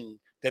thing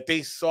that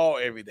they saw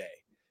every day,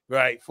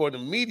 right? For the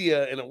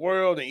media in the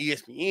world and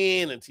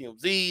ESPN and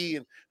TMZ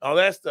and all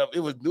that stuff, it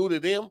was new to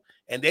them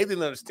and they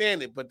didn't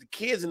understand it. But the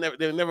kids,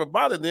 they never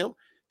bothered them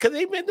because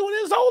they've been doing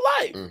it his whole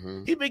life.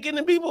 Mm-hmm. He's been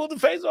getting people in the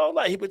face all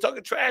life. He's been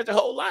talking trash the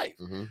whole life.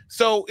 Mm-hmm.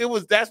 So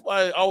that's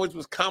why it always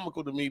was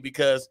comical to me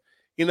because,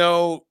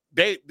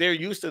 they're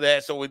used to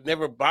that, so it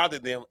never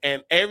bothered them,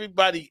 and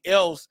everybody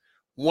else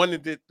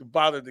wanted it to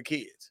bother the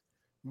kids.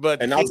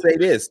 And I'll say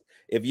this: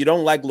 if you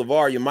don't like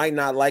LeVar, you might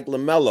not like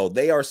LaMelo.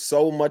 They are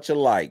so much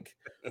alike.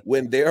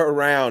 When they're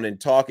around and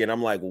talking,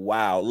 I'm like,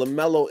 wow,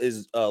 LaMelo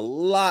is a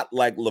lot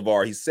like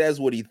LeVar. He says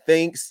what he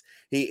thinks.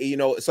 He,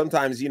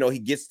 sometimes, he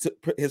gets to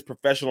his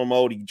professional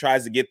mode. He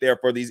tries to get there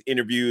for these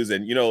interviews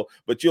and,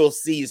 but you'll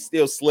see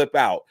still slip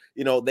out.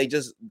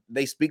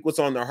 They speak what's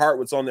on their heart,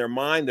 what's on their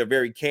mind. They're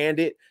very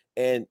candid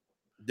and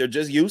they're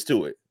just used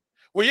to it.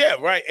 Well, yeah,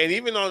 right. And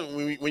even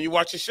when you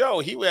watch the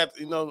show, he would have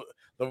to,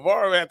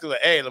 LeVar have to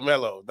like, hey,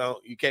 LaMelo,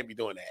 you can't be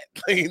doing that.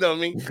 You know what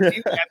I mean?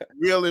 You have to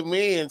reel him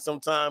in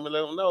sometime and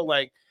let him know,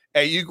 like,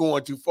 hey, you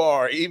going too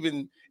far,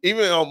 even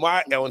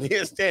on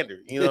his standard.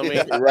 You know what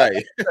I mean?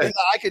 Right.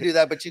 I could do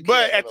that, but you can't.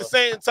 But at the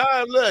same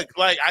time, look,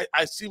 like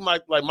I see my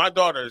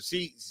daughter,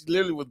 she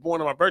literally was born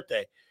on my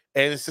birthday.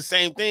 And it's the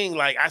same thing.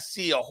 Like I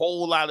see a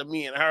whole lot of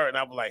me in her, and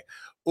I'm like,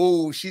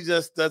 oh, she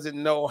just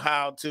doesn't know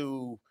how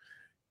to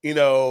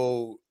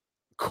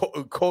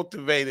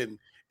cultivating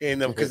in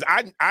them, because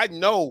I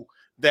know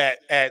that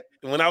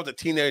when I was a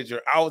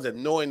teenager, I was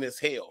annoying as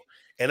hell,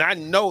 and I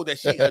know that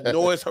she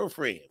annoys her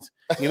friends.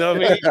 You know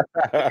what I mean?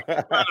 I'm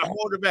trying to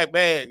hold her back,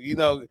 man. You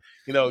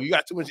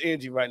got too much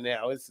energy right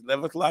now. It's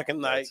 11 o'clock at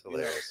night.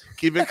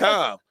 Keep it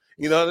calm.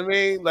 You know what I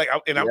mean? Like,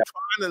 I'm trying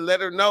to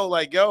let her know,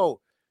 like, yo,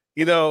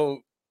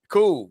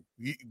 cool.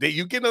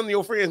 You getting on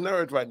your friends'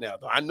 nerves right now.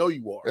 Though. I know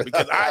you are,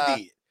 because I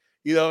did.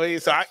 You know what I mean?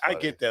 So I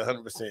get that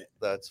 100%.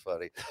 That's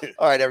funny.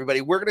 All right,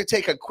 everybody. We're going to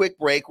take a quick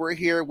break. We're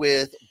here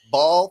with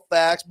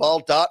Ball.Facts,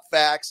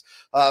 Ball.Facts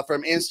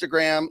from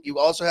Instagram. You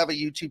also have a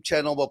YouTube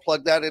channel. We'll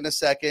plug that in a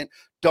second.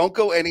 Don't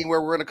go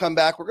anywhere. We're going to come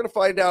back. We're going to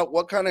find out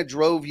what kind of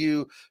drove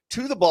you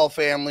to the Ball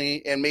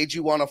family and made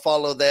you want to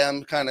follow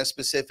them kind of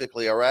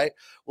specifically, all right?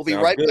 We'll be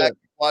right back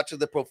watching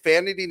the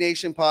Profanity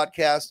Nation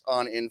podcast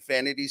on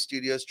Infinity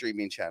Studio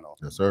streaming channel.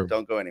 Yes, sir.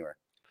 Don't go anywhere.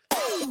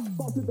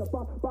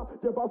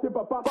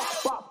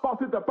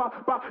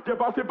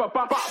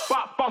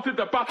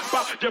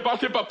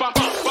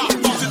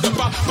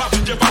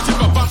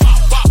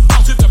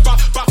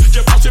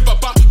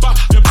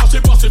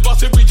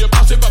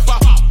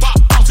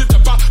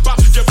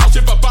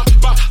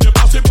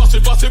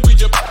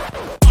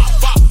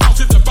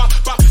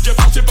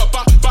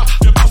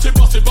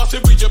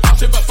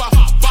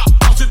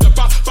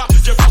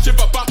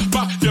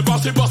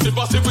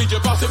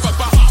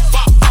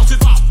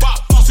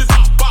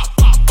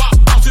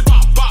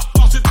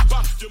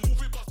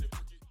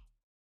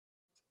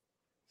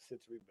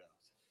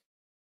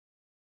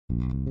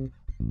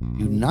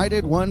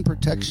 United One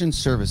Protection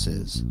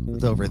Services.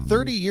 With over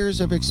 30 years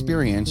of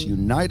experience,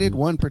 United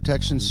One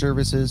Protection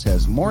Services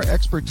has more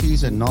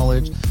expertise and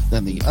knowledge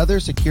than the other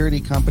security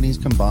companies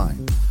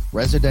combined.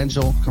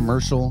 Residential,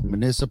 commercial,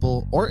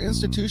 municipal, or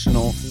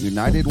institutional,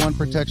 United One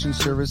Protection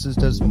Services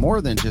does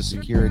more than just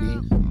security.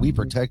 We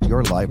protect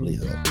your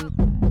livelihood.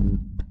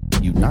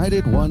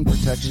 United One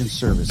Protection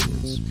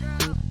Services.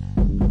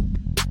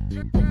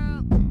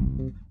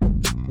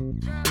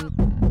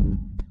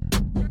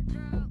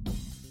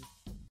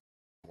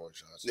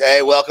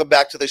 Hey, welcome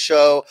back to the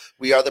show.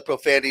 We are the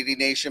Profanity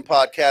Nation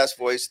podcast,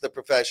 voice of the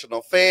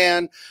professional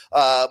fan.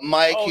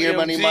 Mike here,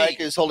 Money Mike,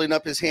 is holding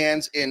up his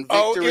hands in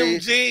victory.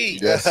 OMG.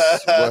 Yes.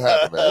 What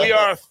happened, man? We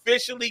are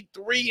officially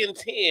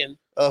 3-10.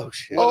 Oh,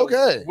 shit.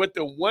 Okay. With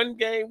the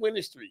 1-game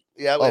winning streak.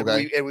 Yeah,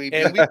 okay. and we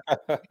beat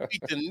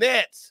the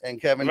Nets.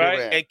 And Kevin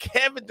Durant. And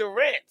Kevin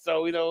Durant.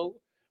 So,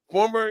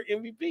 former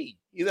MVP.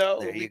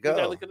 There you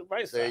go. Look at the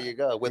bright side. There you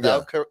go.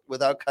 Without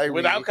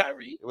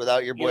Kyrie.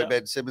 Without your boy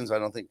Ben Simmons, I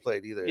don't think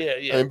played either.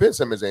 Yeah. I mean, Ben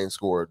Simmons ain't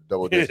scored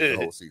double digits the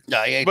whole season.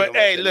 No, he ain't. But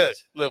hey,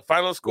 look,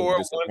 final score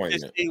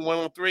 115,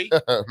 103.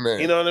 Man.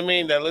 You know what I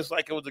mean? That looks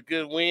like it was a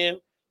good win.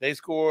 They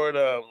scored.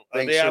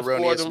 Thanks,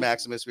 Erroneous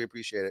Maximus. We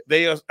appreciate it.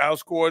 They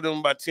outscored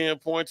them by 10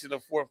 points in the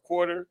fourth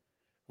quarter.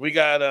 We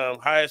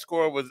got highest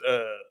score was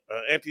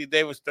Anthony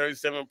Davis,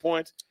 37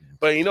 points.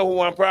 But you know who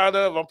I'm proud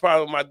of? I'm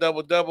proud of my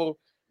double-double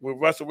with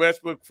Russell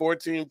Westbrook,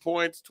 14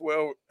 points,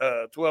 12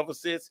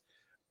 assists,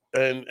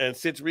 and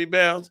 6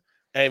 rebounds.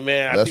 Hey,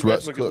 man, I think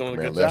Westbrook is doing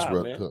a good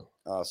job, man.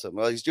 Awesome.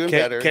 Well, he's doing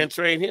better. Can't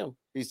trade him.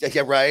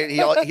 Right. He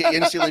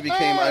instantly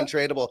became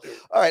untradeable.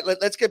 All right,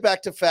 let's get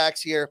back to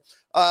Facts here.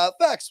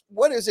 Facts,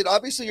 what is it?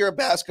 Obviously, you're a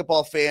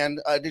basketball fan.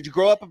 Did you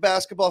grow up a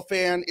basketball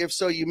fan? If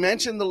so, you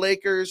mentioned the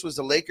Lakers. Was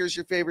the Lakers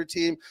your favorite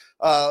team?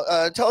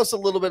 Tell us a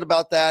little bit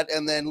about that,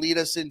 and then lead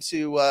us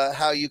into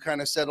how you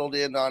kind of settled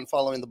in on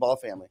following the Ball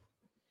family.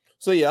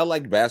 So, yeah, I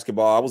liked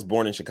basketball. I was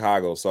born in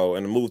Chicago,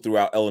 and I moved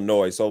throughout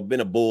Illinois. So, been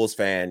a Bulls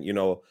fan,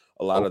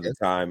 a lot of the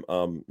time.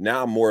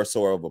 Now I'm more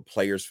sort of a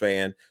players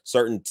fan.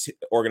 Certain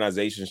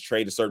organizations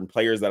traded certain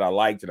players that I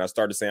liked, and I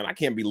started saying, I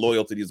can't be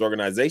loyal to these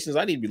organizations.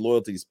 I need to be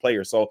loyal to these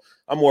players. So,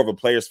 I'm more of a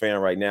players fan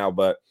right now.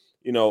 But,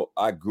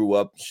 I grew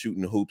up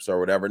shooting hoops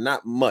or whatever.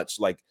 Not much.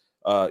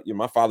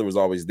 My father was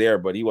always there,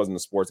 but he wasn't a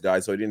sports guy,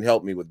 so he didn't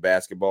help me with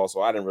basketball.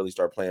 So I didn't really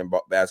start playing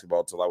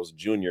basketball until I was a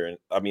junior, and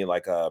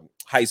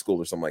high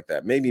school or something like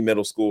that, maybe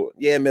middle school.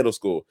 Yeah, middle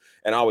school.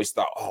 And I always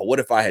thought, oh, what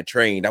if I had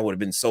trained? I would have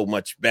been so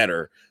much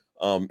better.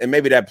 And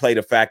maybe that played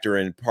a factor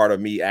in part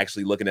of me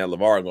actually looking at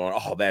LeVar and going,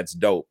 oh, that's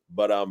dope.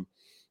 But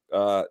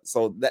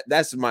so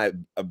that's my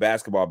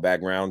basketball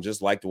background.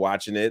 Just liked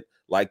watching it,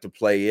 liked to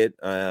play it,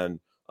 and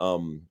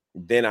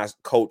then I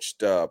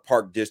coached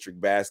Park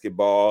District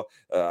basketball.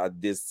 I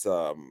did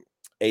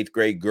 8th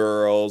grade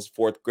girls,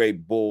 4th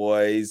grade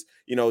boys.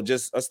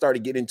 I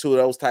started getting into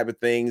those type of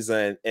things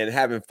and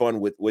having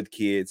fun with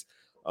kids.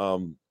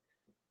 And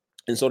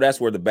so that's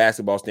where the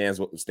basketball stands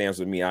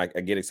with me. I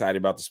get excited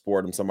about the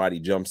sport, and somebody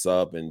jumps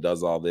up and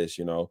does all this,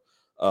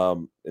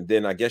 And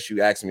then I guess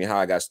you asked me how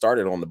I got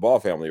started on the Ball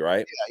family,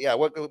 right? Yeah.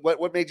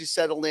 What made you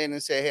settle in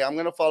and say, hey, I'm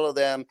going to follow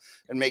them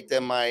and make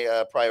them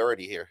my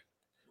priority here?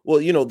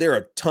 Well, there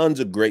are tons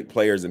of great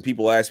players, and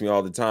people ask me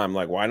all the time,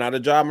 like, why not a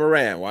Ja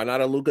Morant? Why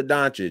not a Luka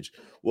Doncic?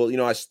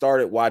 Well, I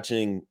started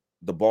watching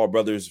the Ball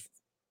brothers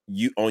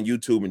on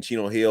YouTube and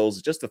Chino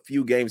Hills, just a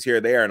few games here or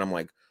there, and I'm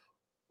like,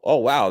 oh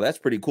wow, that's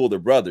pretty cool. They're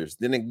brothers.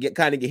 Then it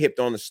kind of get hipped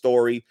on the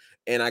story,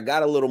 and I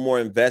got a little more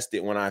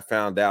invested when I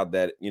found out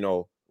that, you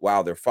know,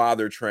 wow, their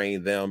father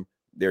trained them.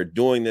 They're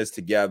doing this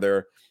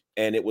together,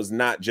 and it was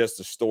not just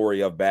a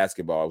story of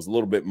basketball. It was a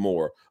little bit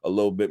more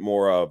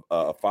of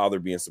a father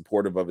being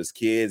supportive of his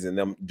kids and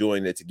them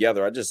doing it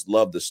together. I just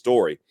love the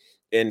story.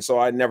 And so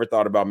I never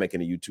thought about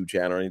making a YouTube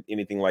channel or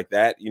anything like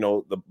that. You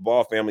know, the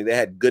Ball family, they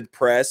had good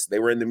press. They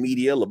were in the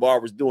media.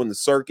 LeVar was doing the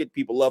circuit.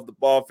 People loved the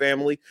Ball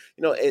family.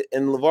 You know,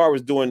 and LeVar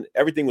was doing,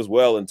 everything was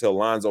well until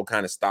Lonzo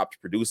kind of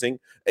stopped producing.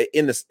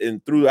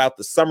 Throughout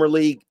the summer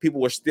league, people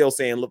were still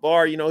saying,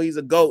 LeVar, you know, he's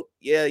a GOAT.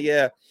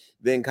 Yeah.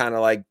 Then kind of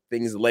like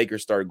things, the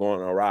Lakers started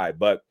going awry.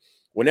 But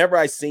whenever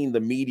I seen the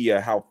media,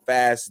 how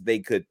fast they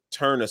could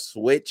turn a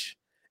switch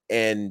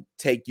and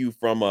take you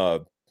from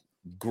a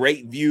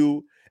great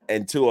view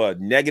and to a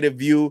negative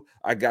view,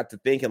 I got to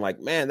thinking like,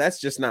 man,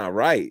 that's just not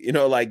right. You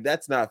know, like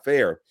that's not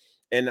fair.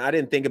 And I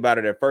didn't think about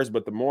it at first,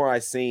 but the more I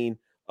seen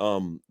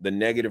the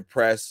negative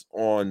press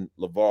on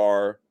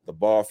LeVar, the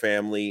Ball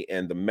family,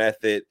 and the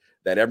method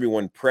that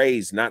everyone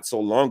praised not so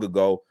long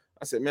ago,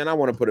 I said, man, I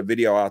want to put a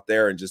video out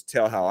there and just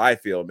tell how I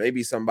feel.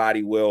 Maybe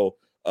somebody will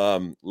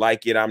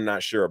like it. I'm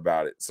not sure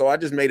about it. So I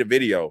just made a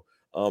video.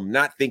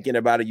 Not thinking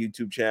about a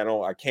YouTube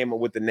channel. I came up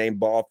with the name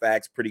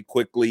Ball.Facts pretty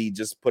quickly,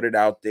 just put it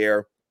out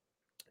there.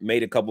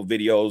 Made a couple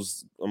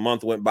videos, a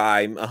month went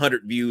by,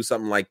 100 views,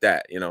 something like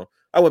that. You know,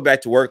 I went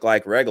back to work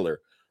like regular,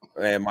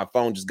 and my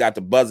phone just got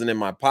to buzzing in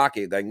my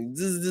pocket. Like,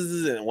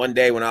 and one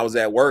day when I was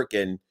at work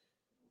and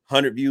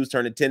 100 views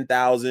turned to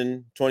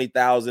 10,000,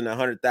 20,000,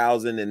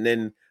 100,000. And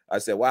then I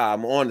said, wow,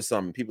 I'm on to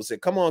something. People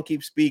said, come on,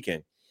 keep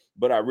speaking.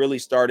 But I really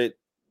started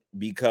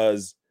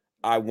because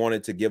I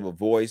wanted to give a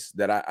voice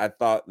that I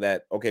thought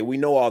that, okay, we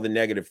know all the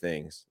negative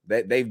things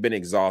that they've been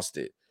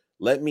exhausted.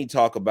 Let me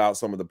talk about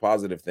some of the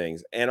positive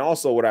things. And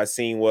also what I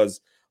seen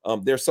was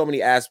there's so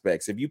many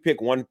aspects. If you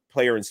pick one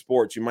player in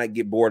sports, you might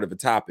get bored of a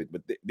topic.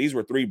 But these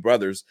were three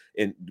brothers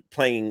in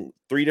playing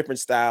three different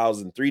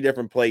styles in three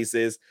different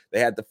places. They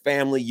had the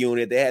family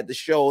unit. They had the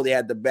show. They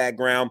had the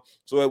background.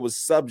 So it was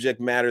subject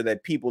matter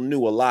that people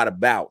knew a lot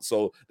about.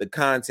 So the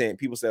content,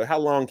 people said, how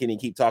long can he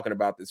keep talking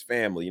about this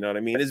family? You know what I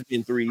mean? It's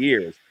been 3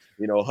 years.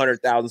 You know,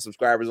 100,000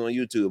 subscribers on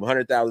YouTube,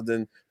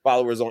 100,000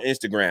 followers on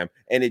Instagram,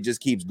 and it just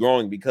keeps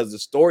growing because the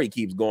story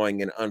keeps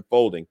going and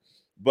unfolding.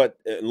 But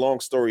long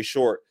story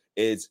short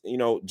is, you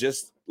know,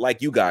 just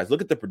like you guys,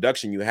 look at the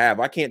production you have.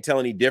 I can't tell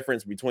any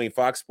difference between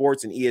Fox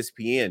Sports and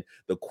ESPN.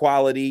 The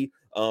quality,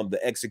 the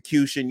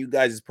execution, you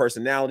guys'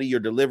 personality,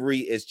 your delivery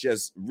is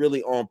just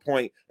really on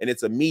point, and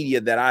it's a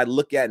media that I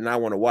look at and I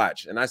want to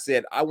watch. And I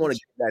said, I want to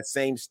get that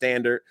same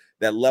standard,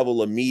 that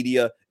level of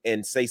media,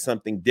 and say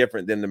something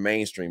different than the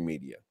mainstream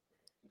media.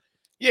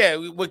 Yeah,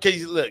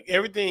 because look,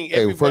 everything.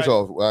 Hey, first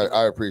off,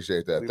 I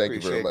appreciate that. Thank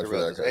you very much for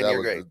that. That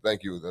was great.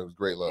 Thank you. That was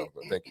great love.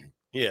 Thank you.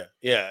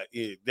 Yeah,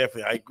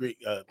 definitely. I agree.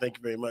 Thank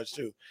you very much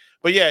too.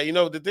 But yeah, you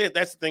know,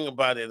 that's the thing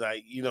about it.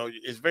 Like, you know,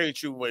 it's very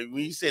true. When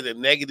you say the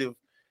negative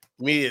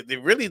media,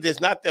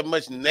 there's not that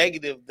much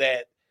negative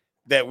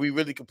that we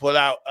really could put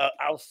out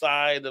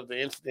outside of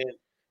the incident,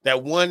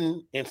 that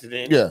one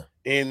incident. Yeah.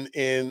 In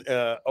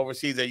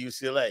overseas at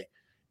UCLA.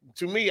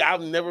 To me,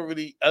 I've never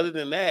really, other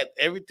than that,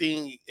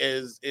 everything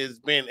is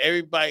been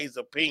everybody's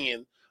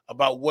opinion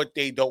about what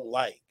they don't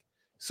like.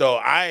 So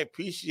I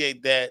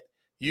appreciate that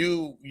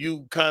you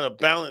kind of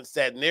balance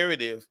that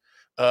narrative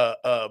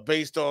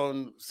based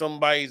on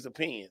somebody's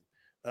opinion.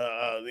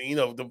 You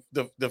know,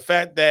 the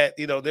fact that,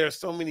 you know, there's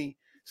so many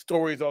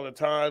stories all the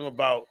time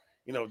about,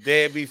 you know,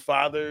 deadbeat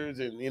fathers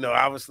and, you know,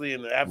 obviously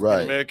in the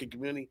African-American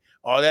community,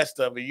 all that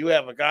stuff. And you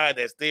have a guy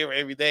that's there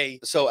every day.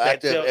 So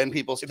active, and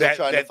people still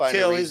trying to find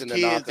a reason to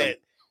knock him. That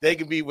they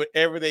can be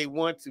whatever they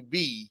want to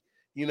be,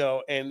 you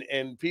know,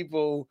 and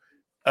people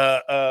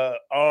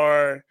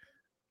are,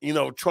 you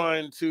know,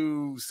 trying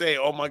to say,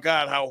 oh my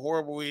God, how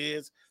horrible he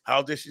is,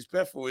 how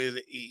disrespectful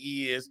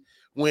he is,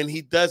 when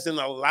he doesn't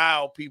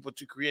allow people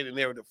to create a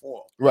narrative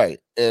for him. Right.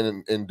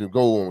 And to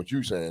go on what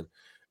you're saying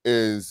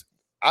is,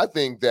 I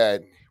think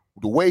that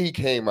the way he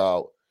came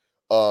out,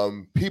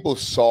 people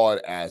saw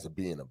it as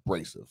being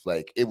abrasive.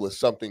 Like, it was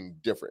something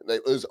different.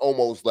 Like, it was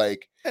almost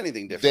like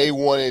anything different. They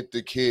wanted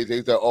the kids.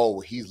 They thought, oh,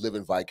 he's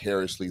living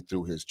vicariously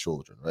through his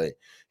children, right?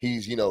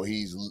 He's, you know,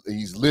 he's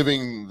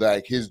living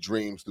like his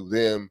dreams through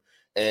them,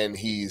 and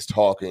he's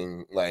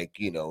talking like,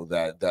 you know,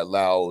 that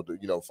loud,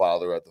 you know,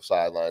 father at the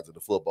sidelines of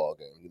the football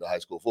game, you know, high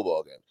school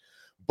football game.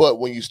 But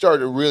when you start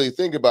to really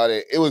think about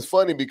it, it was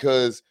funny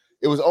because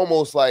it was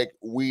almost like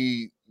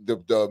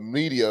the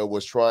media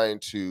was trying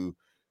to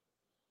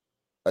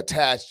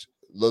attach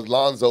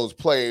Lonzo's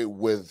play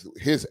with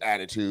his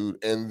attitude,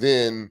 and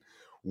then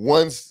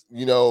once,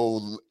 you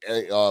know,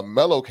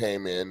 Melo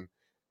came in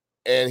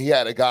and he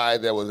had a guy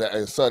that was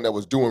his son that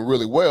was doing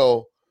really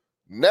well,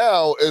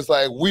 now it's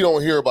like we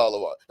don't hear about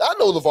LeVar. I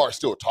know LeVar's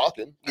still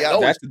talking. Yeah,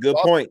 that's a good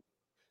point.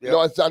 You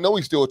know, I know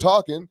he's still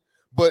talking,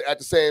 but at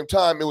the same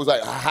time, it was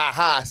like,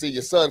 ha, see,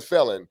 your son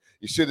felon.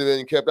 You should have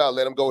been kept out.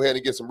 Let him go ahead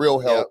and get some real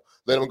help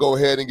let them go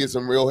ahead and get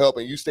some real help,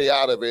 and you stay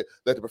out of it.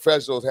 Let the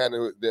professionals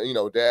handle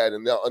it, Dad.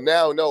 And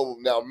now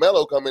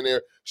Melo come in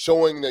there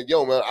showing that,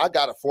 yo, man, I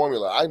got a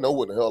formula. I know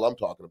what the hell I'm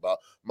talking about.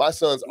 My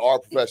sons are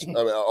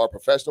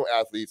professional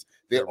athletes.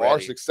 They are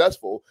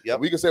successful. Yep.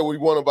 We can say what we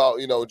want about,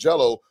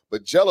 Jello,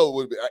 but Jello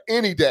would be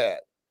any dad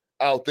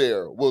out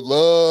there would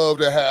love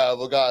to have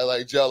a guy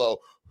like Jello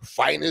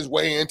fighting his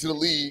way into the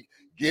league,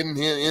 getting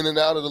him in and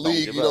out of the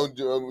league. You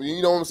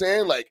know what I'm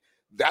saying? Like,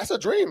 that's a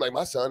dream. Like,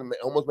 my son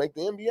almost make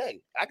the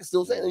NBA. I can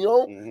still say,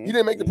 he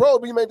didn't make the pro,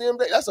 but he made the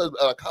NBA. That's an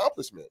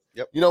accomplishment.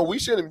 Yep. We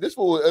shouldn't. This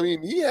fool. I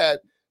mean, he had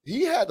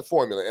the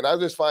formula, and I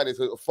just find it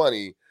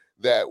funny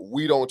that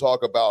we don't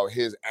talk about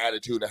his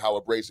attitude and how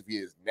abrasive he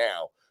is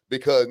now,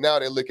 because now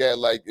they look at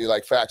like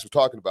Facts was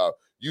talking about.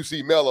 You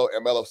see Melo,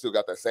 and Melo still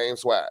got that same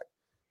swag.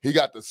 He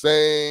got the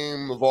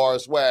same LeVar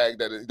swag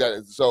that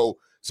is so.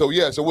 So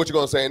what you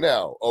gonna say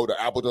now? Oh, the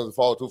apple doesn't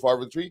fall too far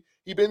from the tree.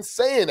 He been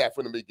saying that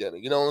from the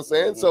beginning. You know what I'm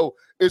saying? So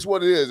it's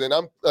what it is. And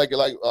I'm like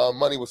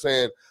Money was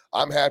saying,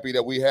 I'm happy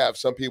that we have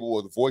some people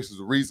with voices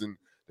of reason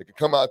that can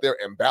come out there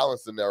and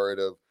balance the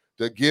narrative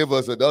to give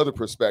us another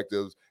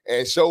perspectives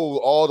and show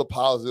all the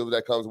positive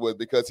that comes with.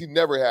 Because he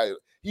never had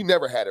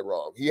it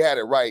wrong. He had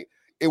it right.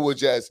 It was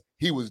just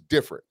he was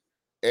different,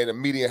 and the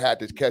media had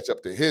to catch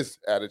up to his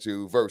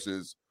attitude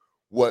versus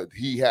what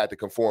he had to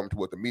conform to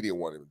what the media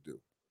wanted him to do.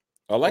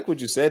 I like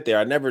what you said there.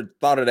 I never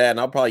thought of that, and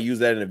I'll probably use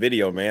that in a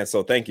video, man.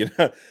 So thank you.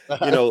 It's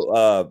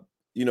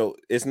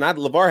not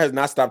LeVar has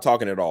not stopped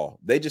talking at all.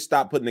 They just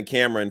stopped putting the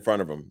camera in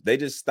front of him. They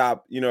just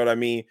stopped, you know what I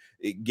mean,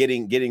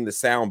 getting the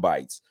sound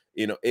bites.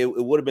 It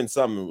would have been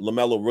something.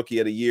 LaMelo Rookie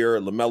of the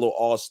Year, LaMelo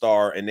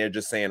All-Star, and they're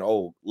just saying,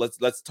 "Oh,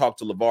 let's talk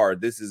to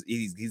LeVar.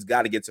 He's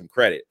got to get some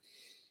credit."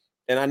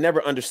 And I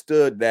never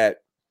understood that.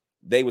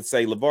 They would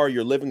say, LeVar,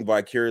 you're living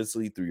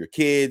vicariously through your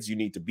kids. You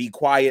need to be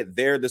quiet.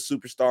 They're the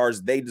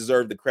superstars. They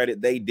deserve the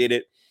credit. They did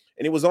it.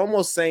 And it was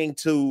almost saying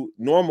to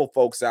normal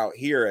folks out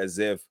here as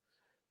if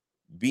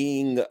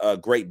being a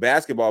great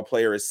basketball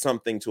player is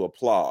something to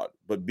applaud,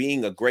 but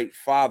being a great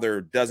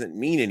father doesn't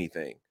mean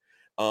anything.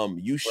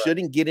 You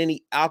shouldn't get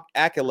any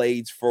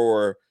accolades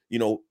for,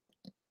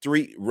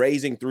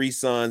 raising 3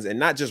 sons, and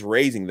not just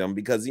raising them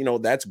because,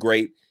 that's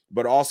great,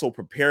 but also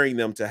preparing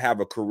them to have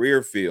a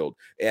career field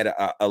at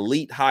an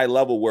elite high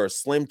level where a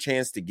slim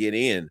chance to get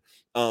in.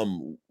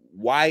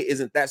 Why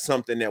isn't that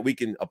something that we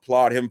can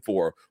applaud him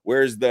for?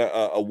 Where's the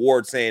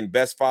award saying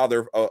best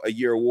father a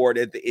year award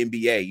at the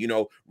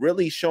NBA?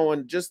 Really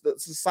showing just the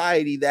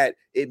society that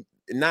it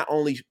not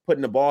only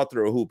putting the ball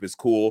through a hoop is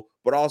cool,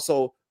 but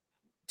also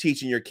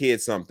teaching your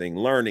kids something,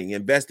 learning,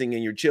 investing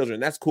in your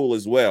children. That's cool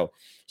as well.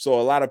 So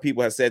a lot of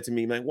people have said to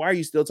me, man, why are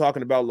you still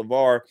talking about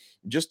LeVar?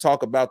 Just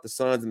talk about the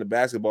Suns and the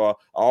basketball.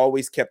 I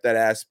always kept that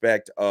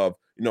aspect of,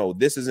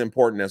 this is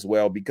important as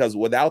well, because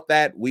without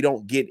that, we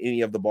don't get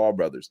any of the Ball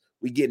brothers.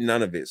 We get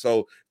none of it.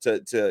 So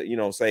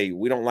to say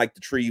we don't like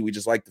the tree, we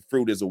just like the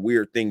fruit is a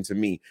weird thing to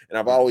me. And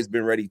I've always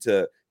been ready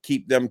to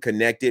keep them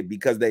connected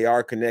because they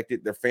are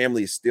connected. Their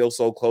family is still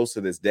so close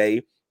to this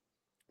day.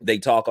 They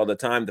talk all the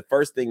time. The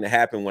first thing that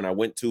happened when I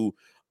went to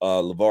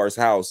LeVar's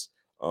house,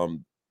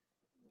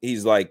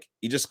 he's like,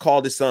 he just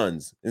called his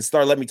sons and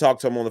started letting me talk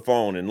to him on the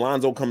phone. And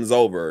Lonzo comes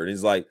over and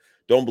he's like,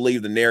 don't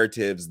believe the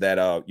narratives that,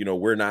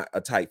 we're not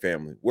a tight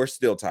family. We're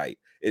still tight.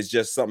 It's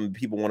just something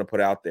people want to put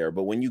out there.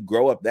 But when you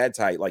grow up that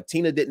tight, like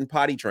Tina didn't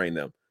potty train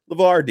them.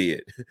 LeVar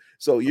did.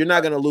 So you're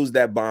not going to lose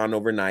that bond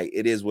overnight.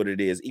 It is what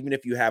it is. Even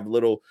if you have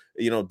little,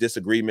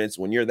 disagreements,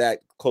 when you're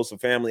that close a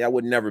family, I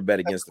would never bet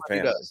against the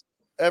family.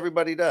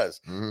 Everybody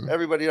does.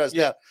 Everybody does.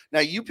 Yeah.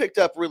 Now you picked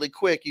up really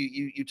quick.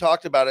 You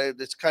talked about it.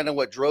 That's kind of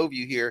what drove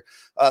you here.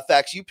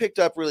 Facts. You picked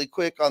up really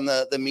quick on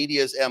the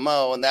media's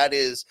MO, and that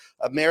is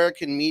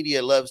American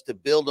media loves to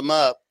build them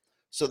up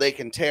so they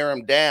can tear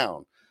them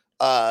down.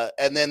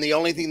 And then the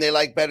only thing they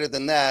like better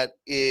than that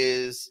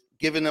is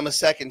giving them a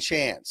second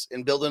chance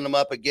and building them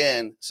up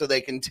again so they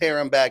can tear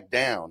them back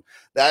down.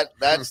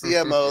 That's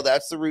the MO.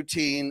 That's the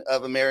routine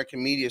of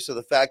American media. So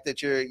the fact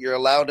that you're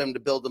allowed them to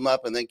build them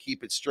up and then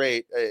keep it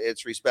straight,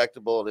 it's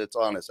respectable and it's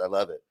honest. I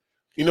love it.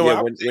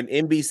 When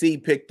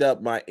NBC picked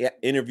up my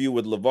interview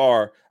with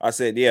LeVar, I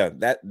said,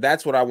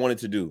 that's what I wanted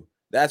to do.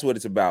 That's what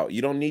it's about.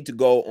 You don't need to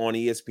go on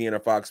ESPN or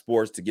Fox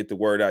Sports to get the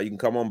word out. You can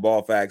come on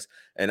Ball.Facts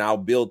and I'll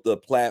build the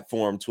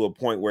platform to a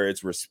point where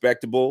it's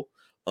respectable,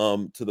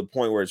 to the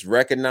point where it's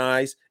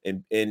recognized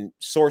and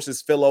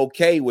sources feel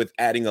okay with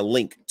adding a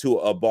link to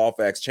a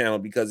Ball.Facts channel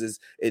because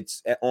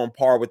it's on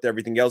par with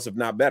everything else, if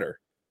not better.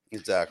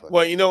 Exactly.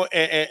 Well,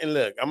 and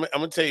look, I'm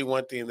gonna tell you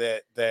one thing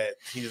that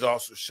he's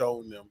also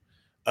shown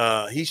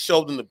them. He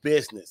showed them the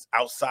business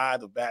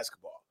outside of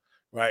basketball,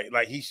 right?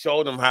 Like he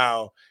showed them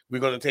how we're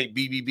gonna take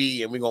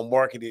BBB and we're gonna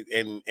market it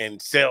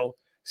and sell,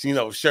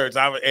 shirts.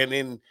 And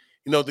then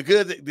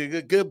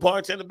the good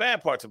parts and the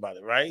bad parts about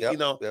it, right?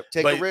 Yep.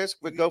 Take a risk,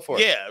 but go for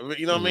it. Yeah, what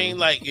I mean,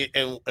 like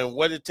and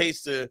what it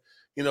takes to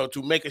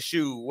to make a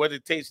shoe, what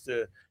it takes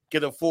to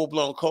get a full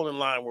blown clothing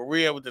line where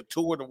we're able to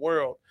tour the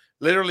world,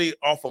 literally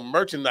off of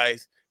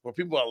merchandise where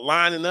people are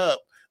lining up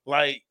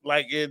like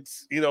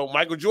it's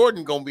Michael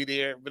Jordan gonna be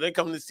there, but they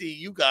come to see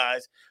you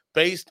guys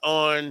based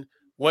on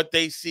what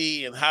they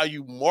see and how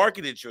you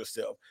marketed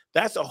yourself.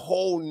 That's a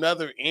whole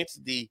nother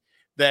entity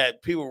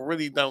that people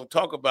really don't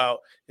talk about.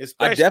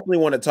 I definitely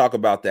want to talk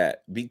about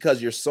that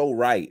because you're so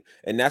right.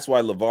 And that's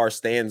why LeVar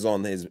stands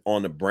on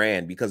the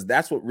brand, because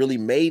that's what really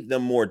made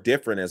them more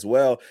different as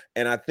well.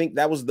 And I think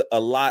that was a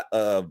lot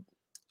of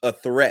a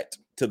threat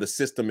to the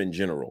system in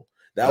general.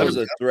 That was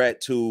a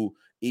threat to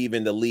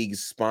even the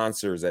league's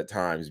sponsors at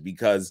times,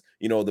 because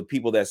the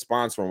people that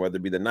sponsor them, whether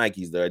it be the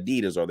Nikes, the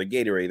Adidas, or the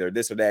Gatorade, or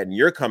this or that, and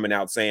you're coming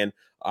out saying,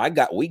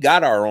 we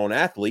got our own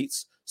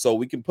athletes, so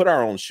we can put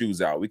our own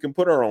shoes out, we can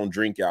put our own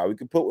drink out, we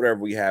can put whatever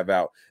we have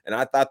out. And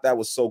I thought that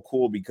was so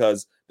cool,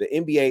 because the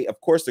NBA,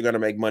 of course, they're going to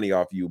make money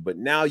off you, but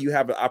now you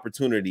have an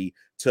opportunity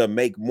to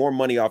make more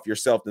money off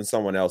yourself than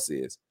someone else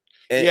is,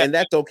 and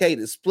that's okay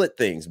to split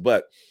things,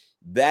 but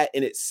that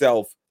in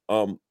itself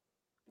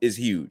is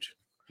huge.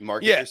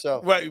 Market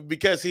yourself, right?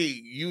 Because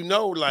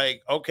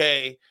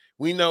okay,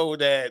 we know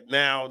that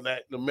now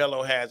that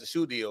LaMelo has a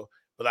shoe deal,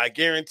 but I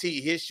guarantee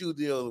his shoe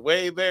deal is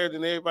way better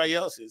than everybody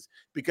else's,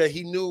 because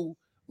he knew,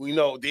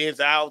 the ins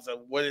and outs of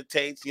what it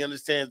takes. He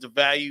understands the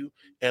value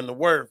and the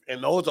worth,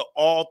 and those are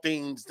all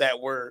things that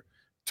were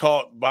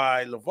taught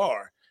by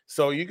LeVar.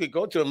 So you could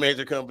go to a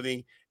major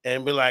company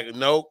and be like,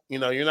 nope,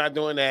 you're not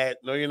doing that.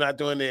 No, you're not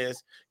doing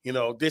this.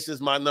 This is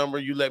my number.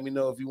 You let me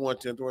know if you want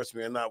to endorse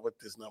me or not with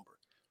this number.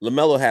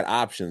 LaMelo had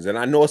options, and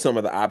I know some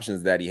of the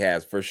options that he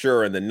has for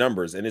sure, and the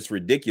numbers, and it's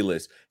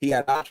ridiculous. He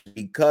had options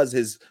because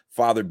his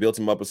father built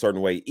him up a certain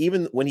way.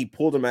 Even when he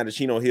pulled him out of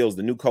Chino Hills,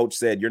 the new coach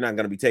said, "You're not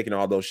going to be taking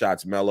all those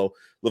shots, Melo."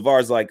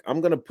 LeVar's like,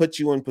 "I'm going to put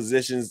you in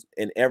positions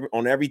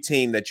on every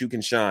team that you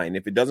can shine.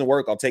 If it doesn't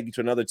work, I'll take you to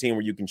another team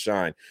where you can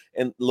shine."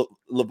 And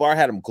LeVar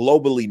had him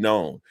globally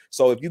known.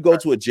 So if you go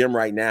to a gym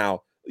right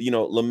now,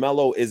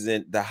 LaMelo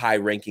isn't the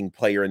high-ranking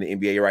player in the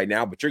NBA right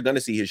now, but you're going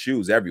to see his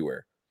shoes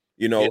everywhere.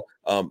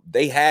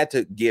 They had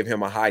to give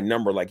him a high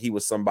number, like he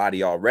was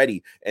somebody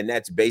already, and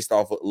that's based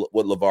off of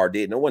what LeVar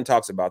did. No one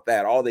talks about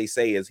that. All they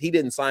say is he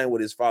didn't sign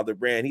with his father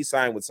brand. He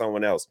signed with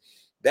someone else.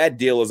 That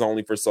deal is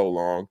only for so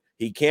long.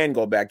 He can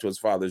go back to his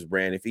father's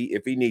brand if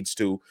he needs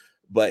to,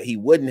 but he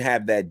wouldn't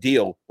have that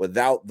deal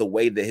without the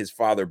way that his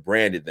father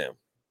branded them.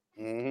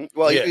 Mm-hmm.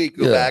 Well, he could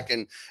go back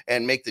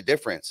and make the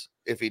difference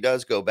if he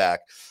does go back.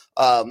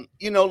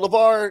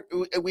 LeVar,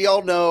 we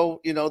all know,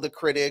 the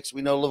critics,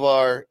 we know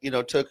LeVar,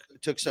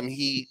 took some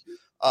heat.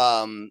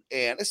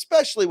 And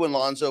especially when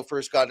Lonzo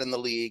first got in the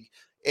league,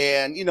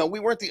 and, we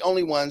weren't the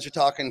only ones. You're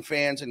talking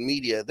fans and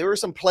media. There were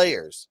some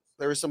players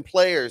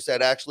that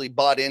actually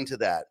bought into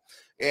that.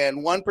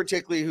 And one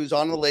particularly who's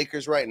on the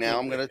Lakers right now,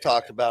 I'm going to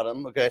talk about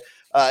him. Okay.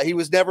 He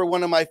was never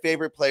one of my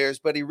favorite players,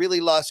 but he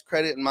really lost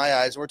credit in my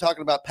eyes. And we're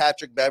talking about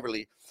Patrick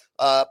Beverley.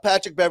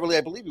 Patrick Beverley,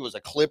 I believe he was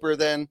a Clipper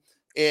then.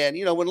 And,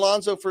 when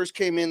Lonzo first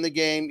came in the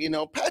game,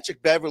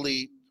 Patrick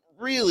Beverley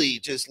really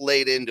just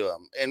laid into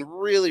him and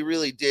really,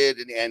 really did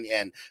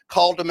and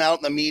called him out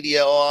in the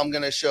media. Oh, I'm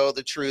going to show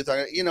the truth.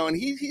 And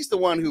he's the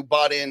one who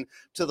bought in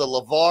to the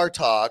LeVar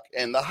talk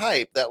and the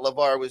hype that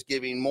LeVar was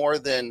giving more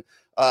than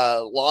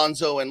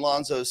Lonzo and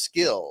Lonzo's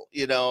skill,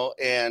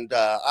 and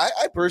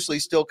I personally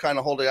still kind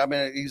of hold it. I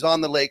mean, he's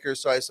on the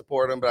Lakers, so I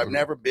support him, but I've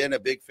never been a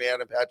big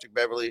fan of Patrick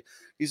Beverley.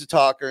 He's a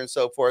talker and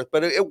so forth,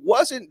 but it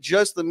wasn't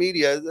just the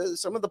media.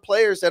 Some of the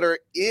players that are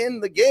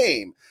in the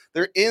game,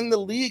 they're in the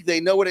league,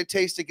 they know what it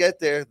takes to get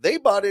there. They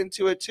bought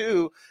into it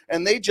too,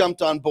 and they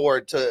jumped on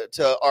board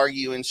to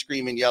argue and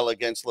scream and yell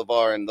against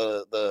LeVar and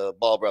the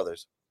Ball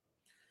brothers.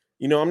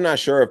 I'm not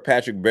sure if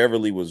Patrick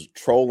Beverley was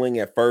trolling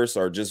at first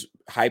or just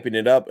hyping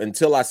it up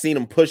until I seen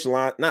him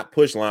not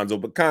push Lonzo,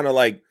 but kind of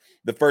like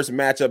the first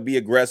matchup, be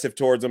aggressive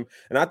towards him.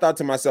 And I thought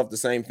to myself the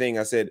same thing.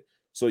 I said,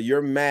 so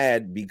you're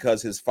mad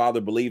because his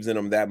father believes in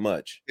him that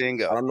much.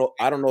 Bingo.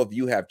 I don't know if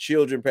you have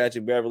children,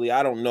 Patrick Beverley.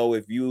 I don't know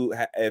if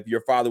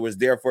your father was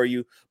there for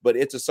you, but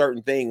it's a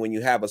certain thing when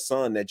you have a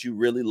son that you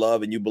really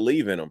love and you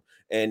believe in him.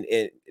 And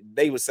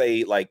they would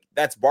say, like,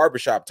 that's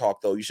barbershop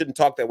talk, though. You shouldn't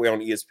talk that way on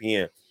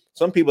ESPN.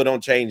 Some people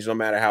don't change no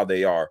matter how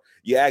they are.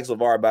 You ask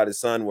LeVar about his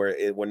son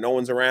when no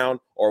one's around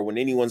or when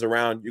anyone's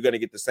around, you're going to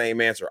get the same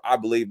answer. I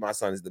believe my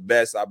son is the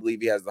best. I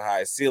believe he has the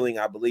highest ceiling.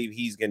 I believe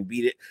he's going to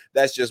beat it.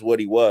 That's just what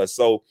he was.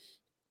 So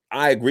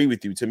I agree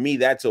with you. To me,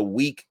 that's a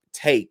weak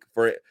take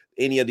for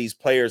any of these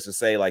players to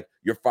say, like,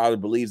 your father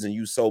believes in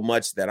you so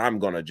much that I'm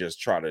going to just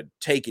try to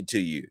take it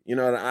to you.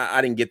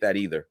 I didn't get that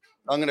either.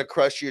 I'm going to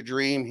crush your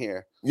dream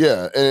here.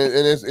 Yeah.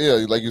 And it's,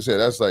 like you said,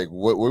 that's like,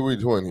 what are we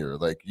doing here?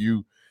 Like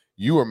you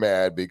were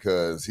mad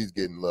because he's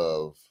getting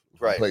love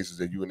from places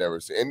that you would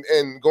never see.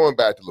 And going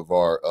back to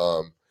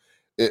LeVar,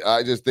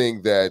 I just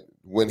think that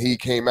when he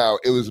came out,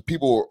 it was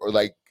people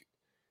like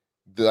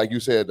you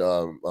said,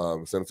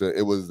 Senator,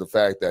 it was the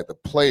fact that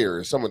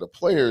some of the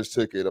players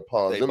took it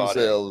upon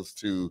themselves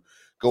to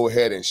go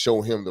ahead and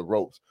show him the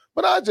ropes.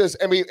 But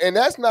and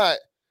that's not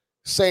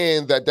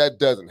saying that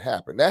doesn't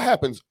happen. That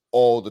happens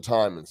all the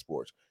time in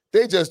sports.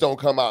 They just don't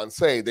come out and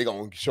say they're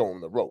going to show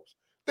him the ropes.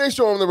 They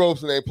show him the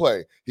ropes and they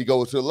play. He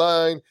goes to the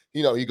line,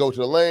 he go to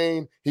the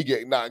lane, he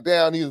get knocked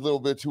down, he's a little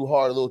bit too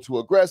hard, a little too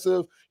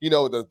aggressive.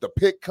 The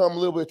pick come a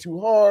little bit too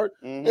hard.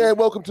 And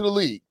welcome to the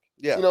league.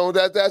 Yeah.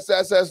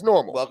 That's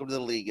normal. Welcome to the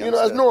league.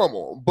 That's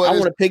normal. But I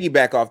want to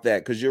piggyback off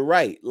that because you're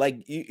right.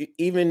 Like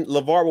even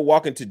LeVar would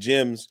walk into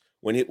gyms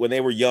when they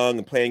were young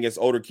and playing against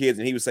older kids,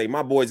 and he would say,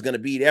 "My boy's gonna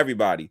beat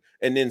everybody."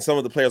 And then some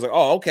of the players like,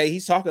 "Oh, okay,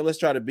 he's talking. Let's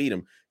try to beat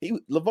him."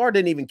 LeVar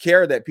didn't even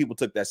care that people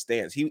took that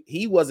stance.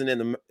 He wasn't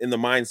in the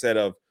mindset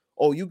of,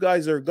 "Oh, you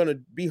guys are gonna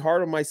be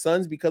hard on my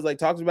sons because I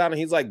talked about it." And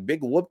he's like,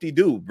 "Big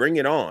whoop-de-doo, bring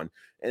it on."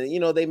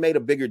 And they made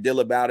a bigger deal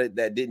about it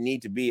that didn't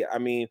need to be. I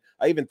mean,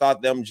 I even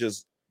thought them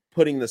just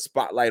putting the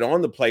spotlight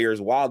on the players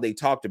while they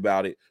talked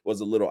about it was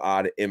a little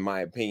odd, in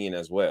my opinion,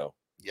 as well.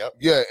 Yep.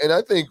 Yeah, and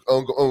I think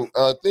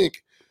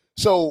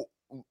so.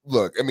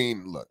 Look,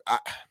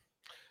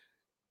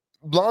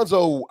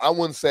 Lonzo, I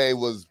wouldn't say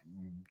was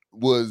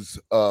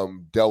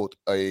dealt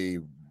a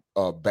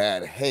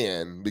bad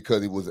hand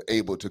because he was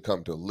able to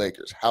come to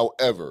Lakers.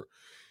 However,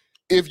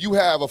 if you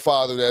have a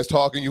father that's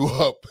talking you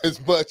up as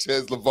much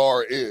as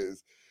LeVar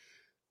is,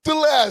 the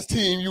last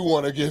team you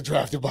want to get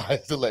drafted by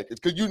is the Lakers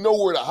because you know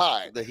where to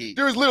hide. The Heat.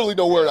 There's literally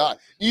nowhere to hide.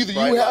 Either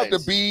you have to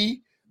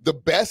be the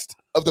best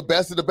of the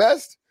best of the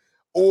best,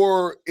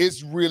 or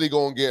it's really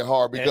going to get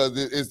hard because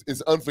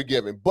it's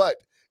unforgiving. But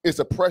it's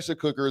a pressure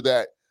cooker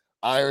that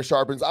iron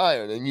sharpens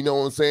iron, and you know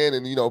what I'm saying?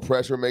 And,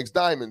 pressure makes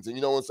diamonds, and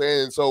you know what I'm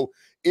saying? And so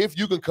if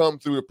you can come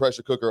through the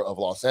pressure cooker of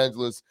Los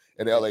Angeles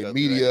and LA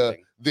media,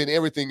 then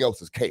everything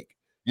else is cake.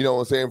 You know what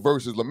I'm saying?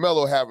 Versus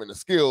LaMelo having the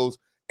skills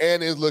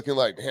and is looking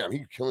like, damn,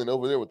 he's killing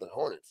over there with the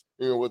Hornets.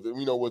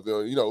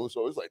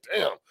 So it's like,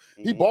 damn,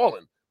 he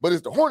balling, but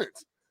it's the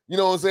Hornets. You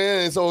know what I'm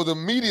saying? And so the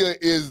media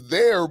is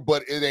there,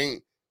 but it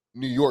ain't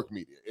New York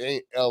media. It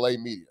ain't LA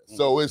media.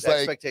 So it's the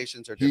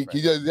expectations are different.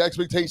 The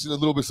expectations are a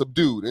little bit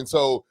subdued. And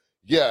so,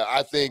 yeah,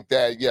 I think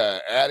that,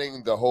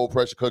 adding the whole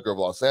pressure cooker of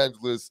Los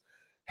Angeles,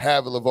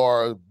 having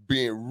LeVar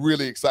being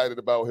really excited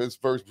about his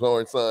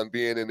firstborn son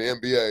being in the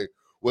NBA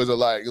was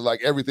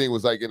like everything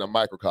was like in a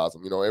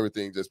microcosm.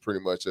 Everything just pretty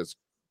much just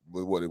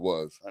was what it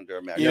was. Under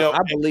a I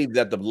believe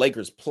that the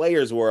Lakers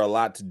players were a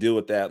lot to do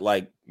with that.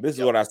 Like, this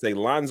is what I say.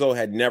 Lonzo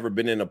had never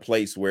been in a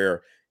place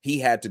where he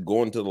had to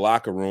go into the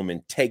locker room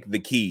and take the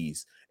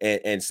keys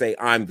and say,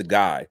 "I'm the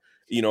guy."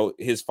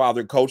 His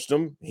father coached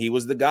him. He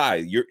was the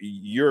guy.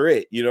 You're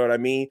it. You know what I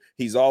mean?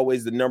 He's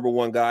always the number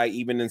one guy.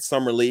 Even in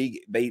summer league,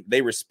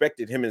 they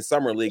respected him in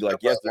summer league. Like,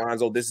 yes,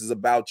 Lonzo, this is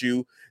about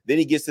you. Then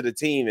he gets to the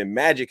team, and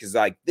Magic is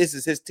like, this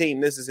is his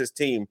team. This is his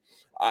team.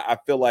 I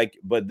feel like,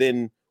 but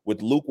then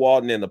with Luke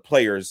Walton and the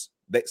players,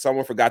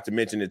 someone forgot to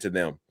mention it to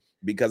them,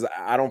 because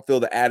I don't feel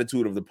the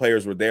attitude of the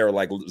players were there.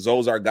 Like,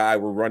 Zoe's our guy.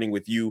 We're running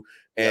with you.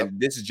 And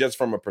this is just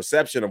from a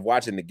perception of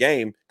watching the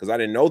game, because I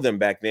didn't know them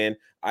back then.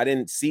 I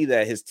didn't see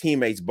that his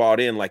teammates bought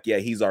in, like, yeah,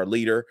 he's our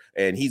leader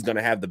and he's going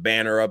to have the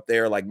banner up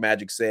there, like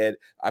Magic said.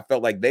 I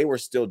felt like they were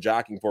still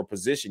jockeying for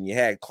position. You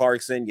had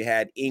Clarkson, you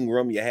had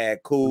Ingram, you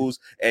had Kuz,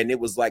 and it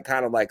was like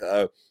kind of like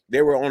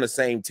they were on the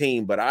same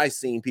team, but I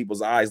seen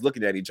people's eyes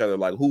looking at each other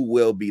like, who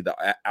will be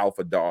the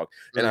alpha dog?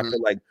 And I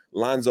feel like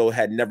Lonzo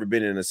had never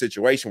been in a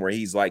situation where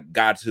he's like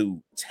got to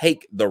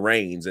take the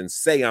reins and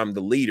say, I'm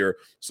the leader.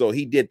 So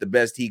he did the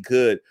best he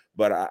could.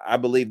 But I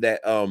believe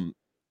that,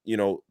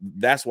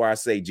 that's why I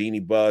say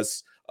Jeannie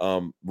Buss,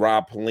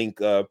 Rob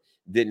Pelinka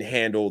didn't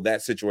handle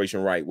that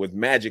situation right. With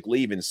Magic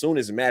leaving, as soon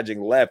as Magic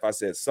left, I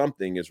said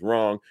something is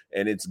wrong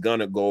and it's going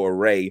to go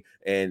away.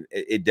 And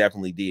it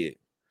definitely did.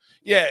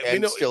 Yeah,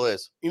 and still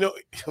is.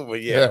 Well,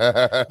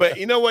 yeah. But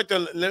you know what?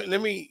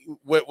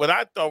 What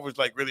I thought was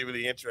like really,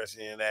 really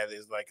interesting in that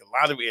is like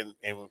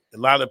a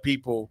lot of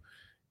people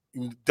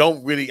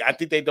don't really. I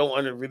think they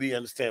don't really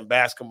understand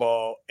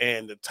basketball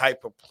and the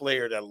type of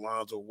player that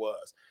Alonzo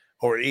was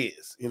or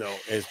is.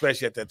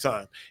 Especially at that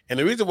time. And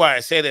the reason why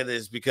I say that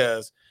is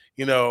because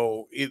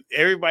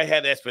everybody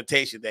had the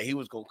expectation that he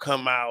was going to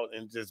come out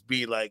and just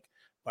be like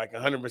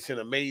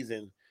 100%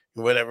 amazing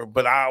and whatever.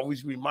 But I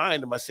always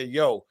remind him. I said,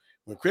 "Yo."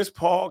 When Chris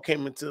Paul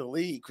came into the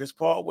league, Chris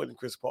Paul wasn't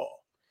Chris Paul.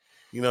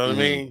 You know what I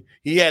mean?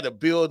 He had to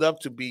build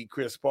up to be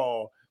Chris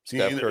Paul.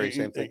 Steph Curry,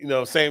 same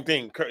thing. Same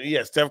thing.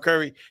 Yeah, Steph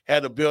Curry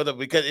had to build up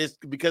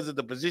because of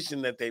the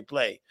position that they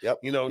play.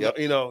 Yep.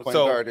 Point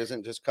so guard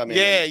isn't just coming.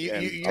 Yeah,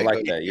 I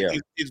like that. Yeah,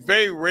 it's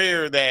very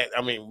rare that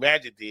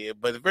Magic did,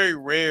 but it's very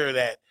rare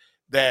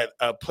that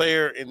a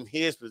player in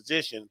his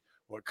position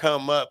would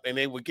come up and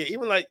they would get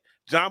even like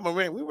John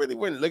Morant. We really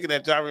weren't looking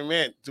at John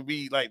Morant to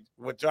be like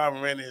what John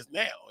Morant is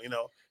now.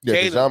 Yeah,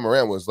 because John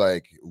Morant was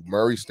like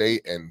Murray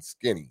State and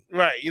skinny.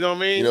 Right, you know what I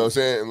mean? You know what I'm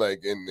saying?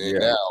 Like, and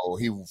now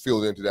he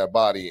filled into that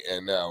body,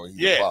 and now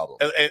he's a problem.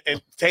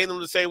 And Tatum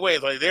the same way.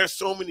 Like, there's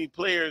so many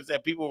players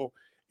that people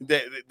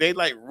that they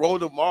like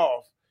wrote him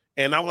off,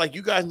 and I'm like,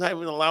 you guys not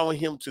even allowing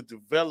him to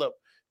develop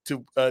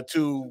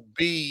to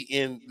be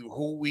in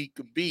who we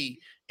could be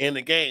in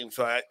the game.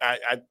 So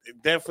I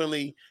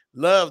definitely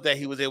love that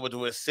he was able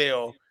to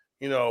excel.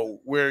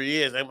 Where he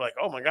is. I'm like,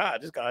 oh my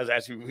God, this guy is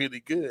actually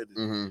really good.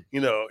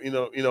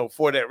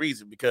 For that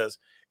reason, because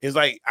it's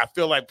like I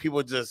feel like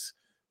people just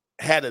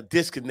had a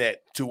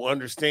disconnect to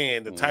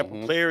understand the type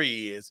of player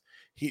he is.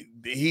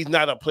 He's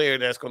not a player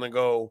that's going to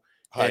go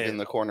hide in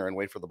the corner and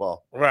wait for the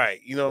ball.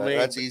 Right. You know what I mean?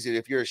 That's easy.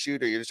 If you're a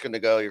shooter, you're just going to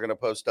go. You're going to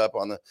post up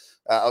on the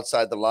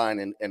outside the line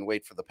and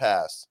wait for the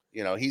pass.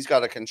 You know, he's got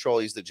to control.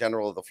 He's the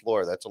general of the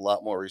floor. That's a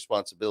lot more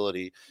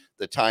responsibility.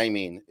 The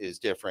timing is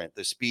different.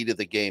 The speed of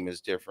the game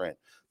is different.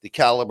 The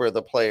caliber of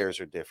the players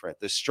are different.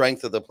 The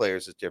strength of the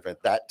players is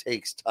different. That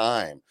takes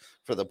time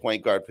for the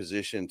point guard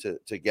position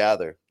to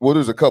gather. Well,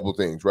 there's a couple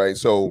things, right?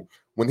 So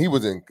when he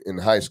was in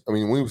high school,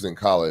 when he was in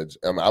college,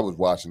 I was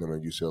watching him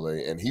at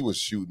UCLA, and he was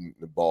shooting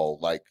the ball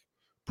like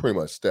pretty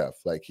much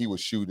Steph. Like he was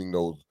shooting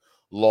those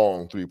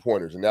long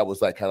 3-pointers, and that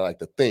was like kind of like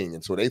the thing.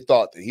 And so they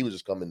thought that he was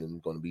just coming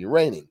and going to be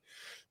raining.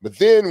 But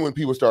then when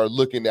people started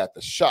looking at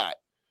the shot,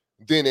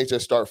 then they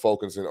just start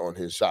focusing on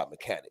his shot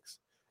mechanics.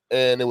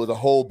 And it was a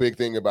whole big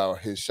thing about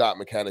his shot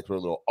mechanics were a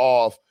little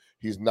off.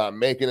 He's not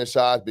making a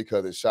shot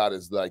because his shot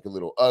is like a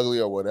little ugly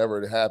or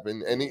whatever it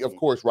happened. And he, of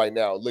course, right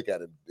now, look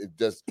at it. It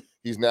just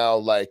he's now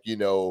like,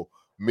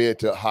 mid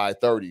to high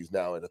 30s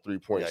now in a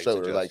 3-point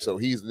shooter. Like, so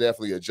he's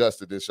definitely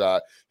adjusted his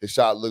shot. His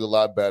shot looked a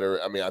lot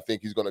better. I mean, I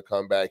think he's going to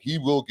come back. He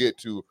will get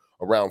to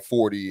around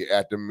 40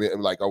 at the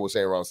like I was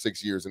saying, around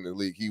 6 years in the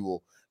league. He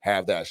will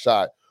have that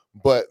shot.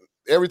 But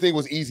everything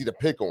was easy to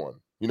pick on.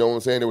 You know what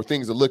I'm saying? There were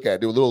things to look at.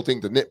 There were little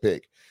things to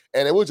nitpick.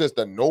 And it was just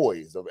the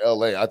noise of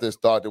LA. I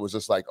just thought it was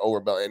just like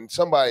overwhelming. And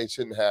somebody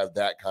shouldn't have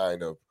that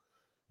kind of,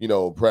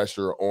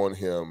 pressure on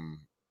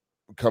him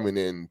coming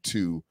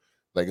into,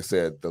 like I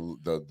said,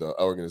 the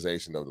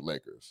organization of the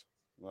Lakers.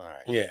 All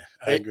right. Yeah,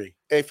 I agree.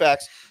 Hey,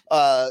 Facts.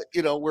 We're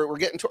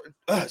getting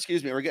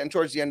we're getting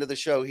towards the end of the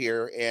show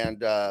here,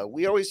 and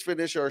we always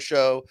finish our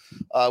show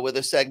with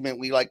a segment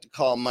we like to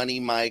call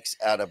Money Mike's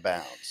Out of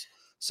Bounds.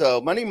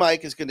 So Money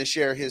Mike is going to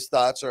share his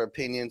thoughts or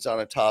opinions on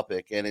a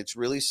topic, and it's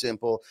really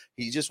simple.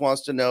 He just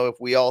wants to know if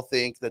we all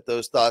think that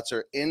those thoughts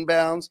are in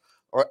bounds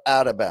or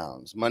out of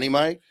bounds. Money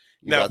Mike?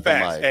 Now,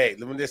 Facts. Hey,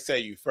 let me just say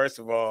you. First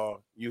of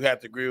all, you have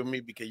to agree with me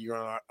because you're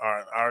on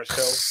our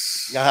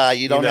show.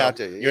 You don't have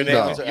to. Your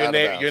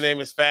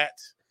name is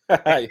Facts. So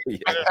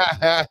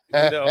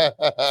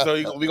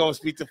we're gonna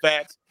speak to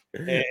Facts,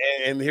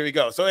 and here we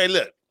go. So hey,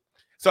 look.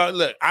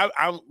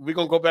 We're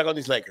gonna go back on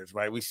these Lakers,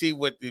 right? We see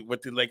what the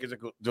Lakers are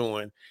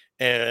doing,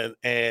 and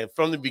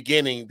from the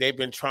beginning they've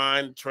been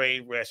trying to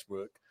trade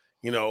Westbrook,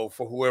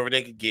 for whoever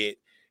they could get.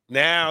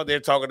 Now they're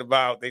talking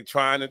about they're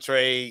trying to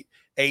trade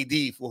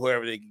AD for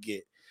whoever they could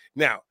get.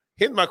 Now,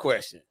 here's my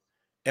question: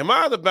 am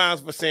I out of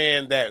bounds for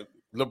saying that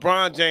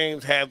LeBron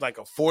James has like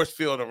a force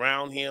field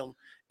around him,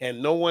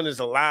 and no one is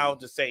allowed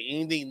to say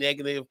anything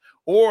negative,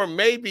 or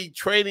maybe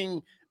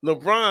trading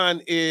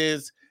LeBron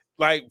is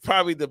like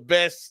probably the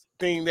best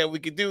thing that we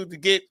could do to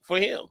get for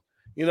him?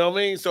 You know what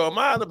I mean? So am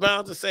I out of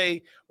bounds to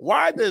say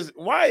why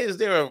is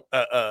there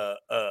a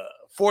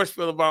force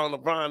field around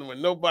LeBron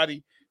when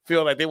nobody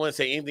feel like they want to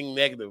say anything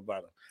negative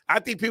about him?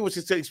 I think people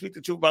should speak the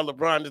truth about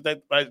LeBron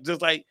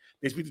just like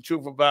they speak the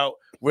truth about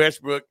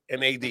Westbrook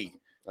and AD.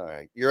 All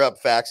right, you're up,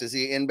 Facts. Is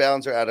he in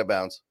bounds or out of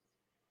bounds?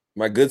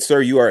 My good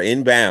sir, you are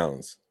in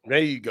bounds. There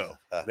you go.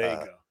 There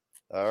you go.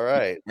 All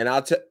right. And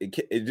I'll tell.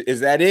 Is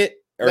that it?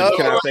 Or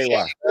can I say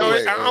why?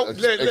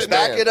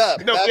 Back it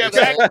up.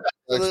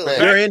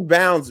 You're in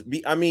bounds.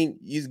 I mean,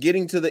 he's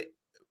getting to the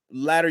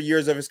latter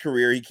years of his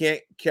career. He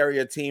can't carry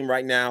a team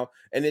right now.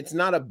 And it's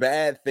not a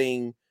bad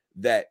thing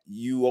that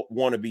you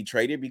want to be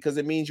traded because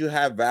it means you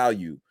have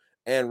value.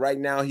 And right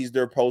now he's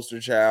their poster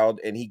child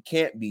and he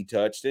can't be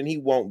touched and he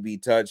won't be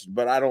touched.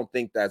 But I don't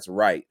think that's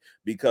right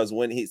because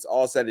when he's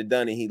all said and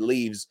done and he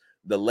leaves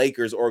the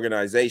Lakers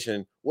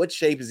organization, what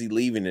shape is he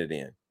leaving it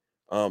in?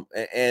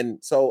 And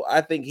so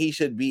I think he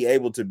should be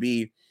able to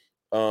be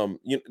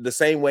the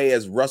same way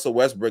as Russell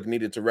Westbrook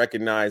needed to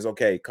recognize,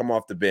 okay, come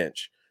off the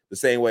bench. The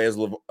same way as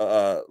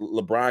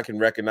LeBron can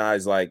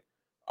recognize, like,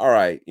 all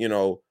right,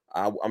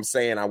 I'm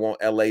saying I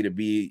want LA to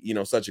be,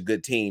 such a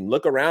good team.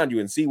 Look around you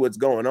and see what's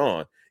going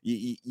on.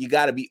 You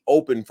got to be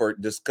open for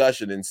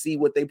discussion and see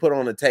what they put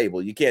on the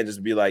table. You can't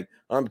just be like,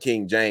 I'm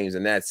King James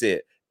and that's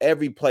it.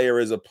 Every player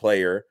is a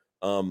player.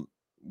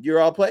 You're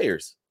all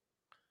players.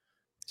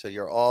 So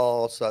you're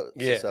all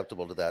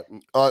susceptible to that.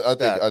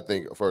 I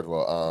think first of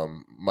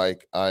all,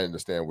 Mike, I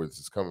understand where this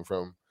is coming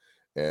from,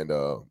 and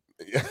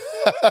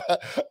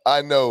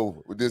I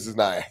know this is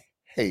not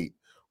hate,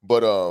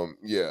 but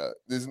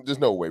there's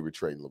no way we're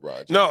trading LeBron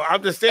James. No,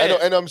 I'm just saying,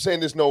 and I'm saying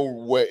there's no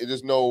way.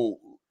 There's no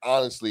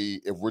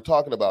honestly, if we're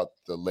talking about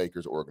the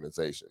Lakers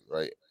organization,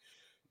 right?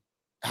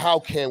 How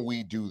can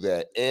we do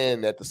that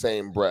and at the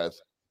same breath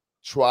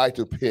try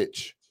to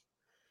pitch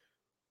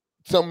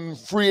some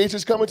free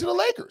agents coming to the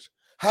Lakers?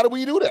 How do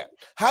we do that?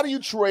 How do you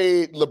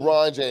trade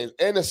LeBron James?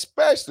 And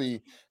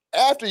especially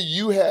after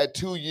you had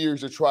 2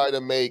 years to try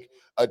to make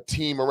a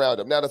team around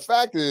him. Now, the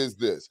fact is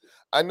this.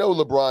 I know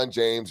LeBron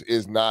James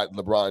is not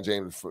LeBron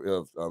James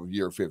of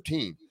year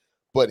 15,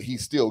 but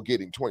he's still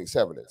getting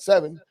 27 and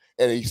 7.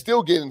 And he's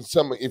still getting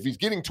if he's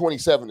getting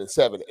 27 and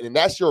 7, and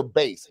that's your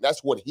base, and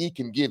that's what he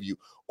can give you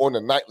on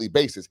a nightly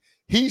basis,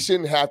 he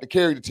shouldn't have to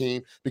carry the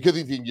team because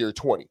he's in year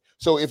 20.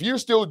 So if you're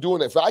still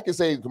doing it, if I can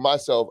say to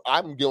myself,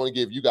 I'm going to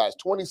give you guys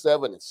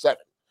 27-7,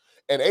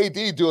 and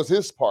AD does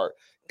his part,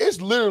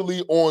 it's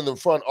literally on the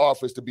front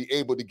office to be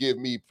able to give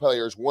me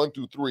players 1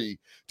 through 3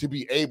 to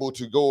be able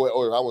to go,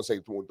 or I would say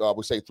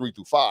 3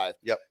 through 5.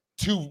 Yep.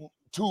 To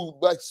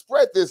like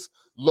spread this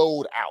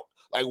load out.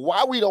 Like,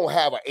 why we don't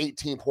have an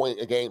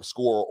 18-point a game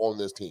scorer on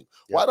this team?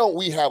 Yep. Why don't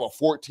we have a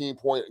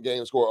 14-point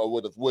game scorer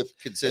with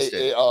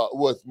consistent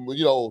with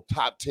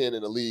top 10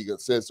 in the league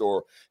assists,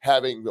 or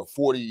having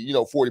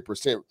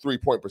 40%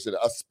 3-point percent,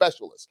 a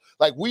specialist?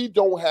 Like, we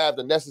don't have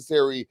the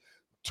necessary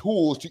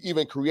tools to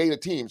even create a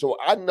team. So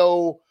I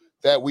know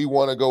that we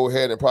want to go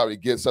ahead and probably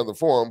get something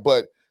for him,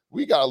 but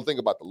we got to think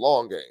about the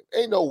long game.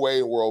 Ain't no way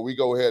in the world we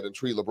go ahead and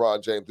treat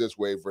LeBron James this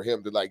way for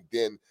him to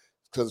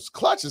because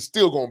Clutch is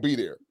still going to be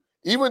there.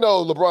 Even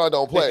though LeBron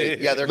don't play,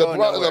 yeah, they're going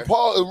nowhere.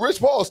 Rich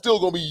Paul is still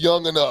going to be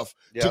young enough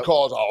to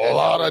cause a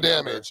lot of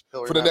damage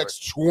for the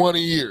next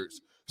 20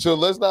 years. So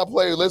let's not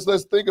play. Let's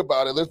think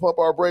about it. Let's pump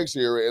our brakes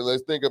here, and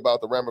let's think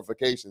about the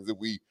ramifications if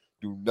we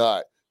do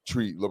not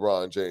treat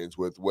LeBron James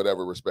with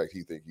whatever respect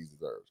he thinks he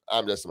deserves.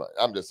 I'm just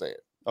saying.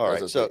 All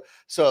right.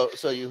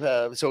 So you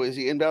have. So is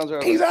he inbounds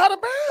or he's out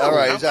of bounds? All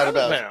right, he's out of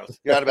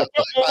bounds. You're out of bounds.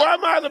 Well, why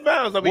am I out of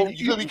bounds? I mean,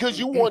 because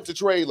you want to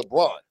trade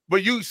LeBron,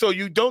 but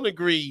you don't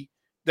agree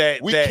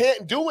that we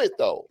can't do it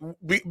though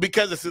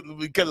because of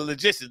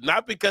logistics,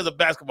 not because of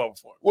basketball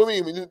performance. What do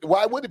you mean?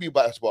 Why would it be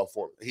basketball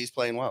performance? He's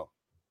playing well.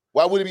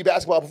 Why would it be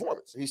basketball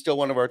performance? He's still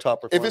one of our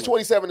top performers. If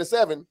it's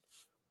 27-7.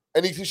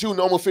 And he's shooting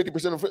almost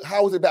 50% of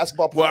how is it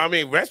basketball performance? Well, I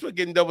mean, Westbrook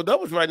getting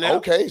double-doubles right now.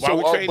 Okay,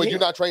 but you're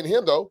not trading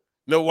him, though.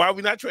 No, why are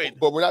we not trading?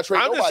 But we're not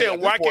trading I'm just saying,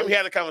 why can't we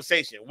have a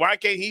conversation? Why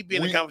can't he be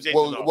in the conversation?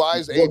 Why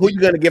is who are you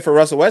going to get for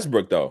Russell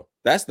Westbrook, though?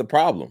 That's the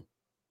problem.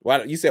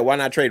 Why you said why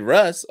not trade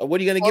Russ? What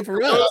are you going to get for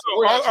Russ?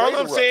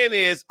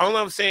 All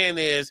I'm saying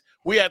is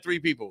we have 3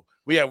 people.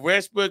 We have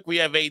Westbrook, we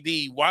have AD.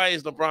 Why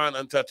is LeBron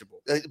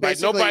untouchable?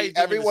 Basically,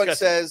 everyone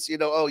says,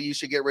 you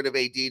should get rid of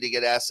AD to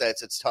get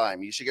assets. It's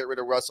time. You should get rid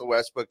of Russell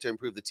Westbrook to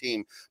improve the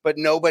team. But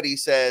nobody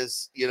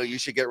says, you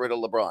should get rid of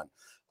LeBron.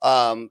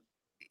 I'm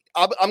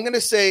going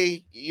to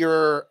say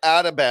you're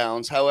out of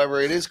bounds. However,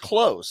 it is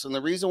close. And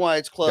the reason why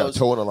it's close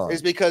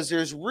is because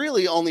there's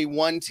really only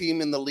one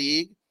team in the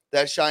league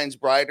that shines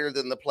brighter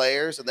than the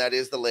players, and that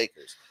is the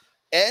Lakers.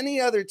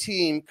 Any other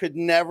team could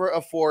never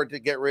afford to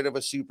get rid of a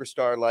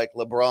superstar like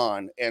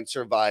LeBron and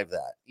survive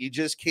that. You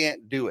just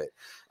can't do it.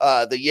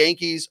 The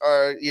Yankees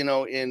are,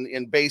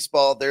 in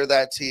baseball, they're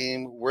that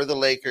team. We're the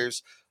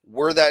Lakers.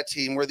 We're that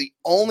team. We're the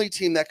only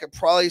team that could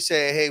probably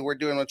say, hey, we're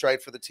doing what's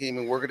right for the team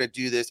and we're going to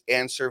do this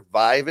and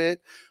survive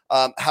it.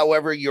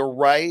 However, you're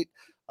right.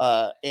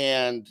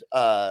 And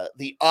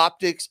the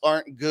optics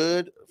aren't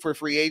good for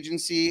free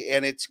agency,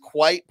 and it's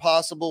quite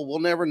possible, we'll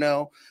never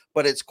know,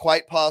 but it's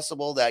quite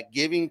possible that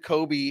giving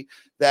Kobe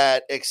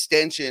that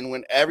extension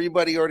when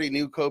everybody already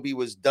knew Kobe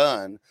was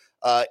done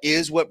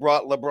is what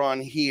brought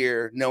LeBron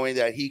here, knowing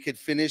that he could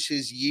finish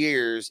his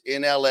years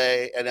in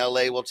LA and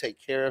LA will take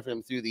care of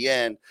him through the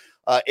end.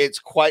 It's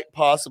quite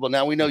possible.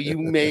 Now, we know you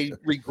may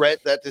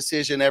regret that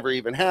decision ever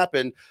even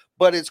happened,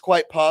 but it's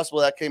quite possible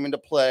that came into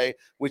play,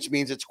 which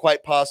means it's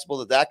quite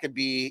possible that could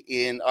be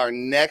in our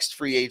next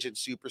free agent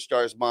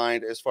superstar's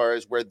mind as far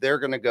as where they're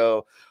going to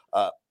go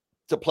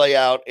to play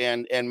out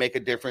and make a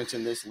difference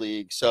in this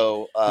league.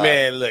 So,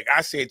 man, look,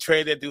 I say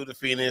trade that dude to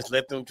Phoenix,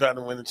 let them try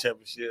to win the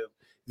championship.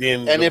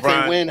 Then and LeBron, if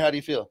they win, how do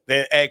you feel?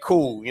 Then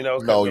cool,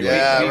 No,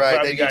 yeah,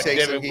 right. They got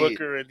Devin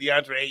Booker and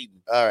DeAndre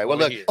Ayton. All right. Well,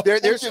 look,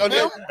 there's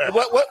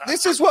what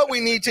this is what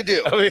we need to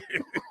do.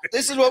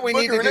 This is what we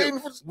need to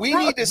do. We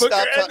need to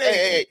stop.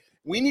 Hey,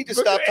 we need to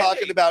stop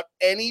talking about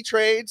any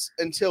trades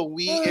until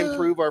we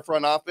improve our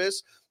front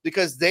office,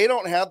 because they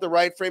don't have the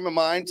right frame of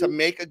mind to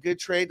make a good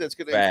trade that's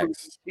going to improve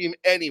the team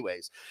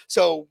anyways.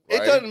 So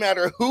it doesn't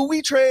matter who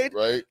we trade.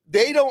 Right.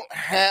 They don't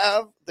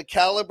have the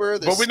caliber.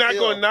 But we're not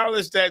going to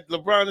acknowledge that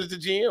LeBron is the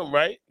GM,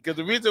 right? Because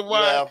the reason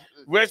why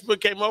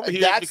Westbrook came over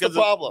here that's because the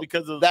problem.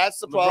 That's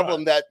the LeBron.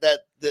 problem that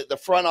the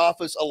front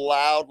office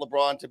allowed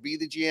LeBron to be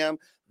the GM.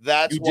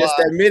 That's why. Just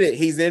admit it.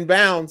 He's in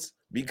bounds.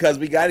 Because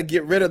we got to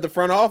get rid of the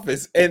front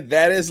office, and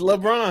that is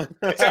LeBron.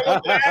 I'm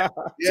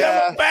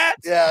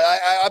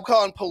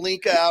calling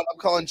Pelinka out. I'm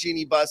calling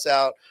Jeannie Buss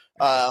out.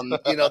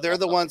 They're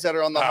the ones that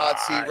are on the hot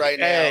seat right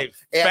now.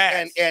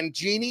 And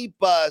Jeannie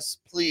Buss,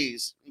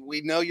 please, we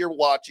know you're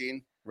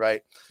watching,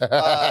 right?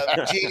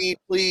 Jeannie,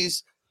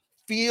 please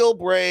feel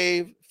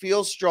brave,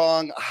 feel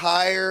strong,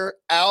 hire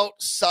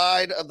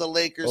outside of the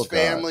Lakers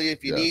family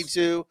if you need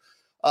to.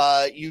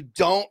 You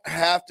don't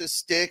have to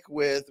stick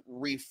with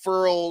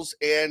referrals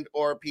and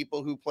or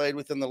people who played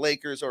within the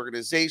Lakers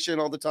organization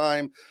all the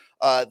time.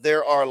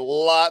 There are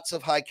lots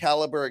of high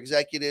caliber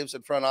executives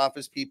and front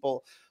office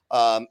people.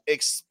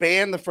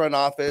 Expand the front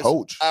office.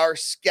 Coach. Our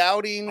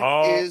scouting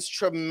is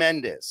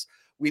tremendous.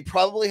 We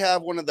probably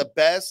have one of the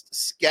best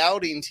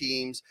scouting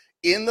teams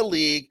in the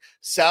league.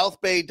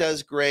 South Bay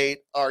does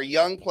great. Our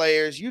young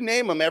players, you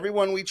name them,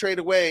 everyone we trade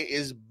away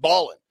is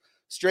balling.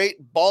 straight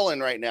balling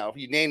right now. If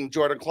you name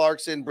Jordan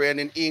Clarkson,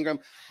 Brandon Ingram,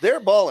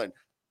 they're balling.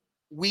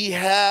 We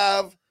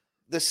have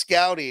the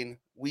scouting.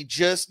 We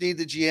just need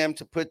the GM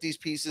to put these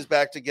pieces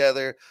back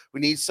together. We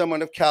need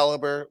someone of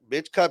caliber.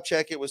 Mitch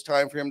Kupchak, it was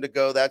time for him to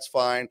go. That's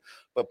fine.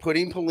 But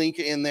putting Pelinka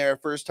in there,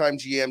 first-time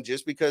GM,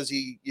 just because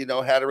he,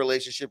 had a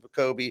relationship with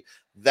Kobe,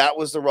 that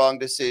was the wrong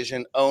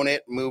decision. Own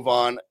it, move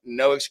on.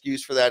 No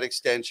excuse for that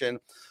extension.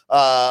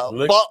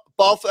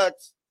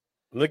 Ball.Facts.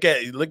 Look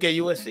at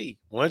USC.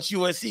 Once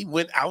USC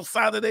went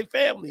outside of their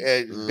family,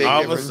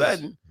 all of a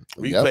sudden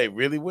we played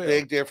really well.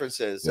 Big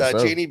differences. Yes,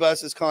 Jeannie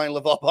Bus is calling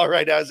Laval Ball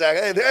right now. Zach,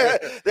 hey,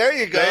 there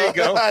you go. There you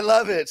go. I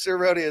love it. Sir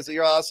Rodius,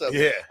 you're awesome.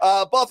 Yeah.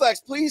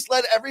 Ball.Facts, please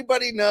let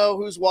everybody know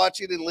who's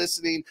watching and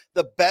listening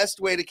the best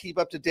way to keep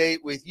up to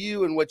date with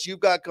you and what you've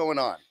got going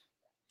on.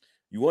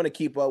 You want to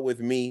keep up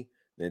with me,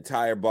 the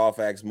entire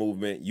Ball.Facts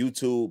movement,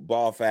 YouTube,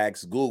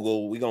 Ball.Facts,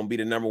 Google. We're going to be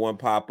the #1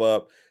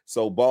 pop-up.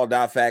 So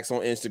Ball.Facts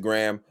on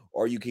Instagram,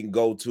 or you can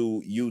go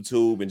to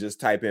YouTube and just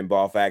type in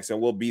Ball.Facts,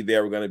 and we'll be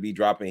there. We're going to be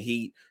dropping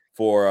heat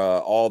for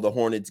all the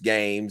Hornets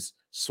games,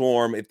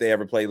 Swarm if they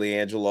ever play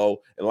LiAngelo,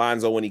 and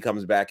Lonzo when he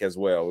comes back as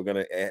well.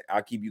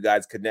 I'll keep you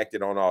guys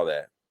connected on all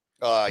that.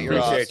 You're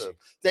Appreciate awesome. you.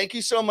 Thank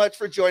you so much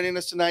for joining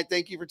us tonight.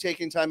 Thank you for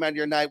taking time out of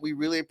your night. We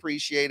really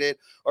appreciate it.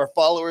 Our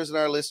followers and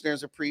our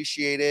listeners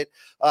appreciate it.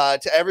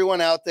 To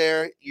everyone out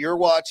there,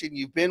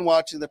 you've been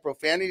watching the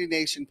Profanity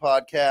Nation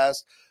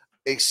podcast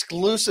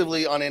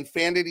exclusively on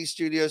Infinity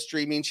Studio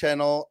streaming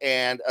channel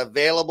and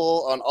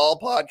available on all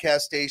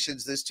podcast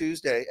stations this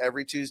Tuesday.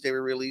 Every Tuesday we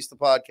release the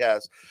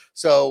podcast.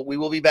 So we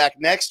will be back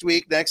next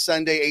week, next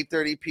Sunday,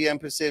 8:30 p.m.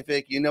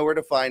 Pacific. You know where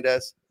to find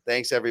us.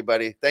 Thanks,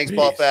 everybody. Thanks,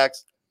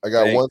 Ball.Facts. I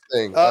got Thanks. one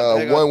thing.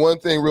 One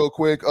thing real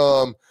quick.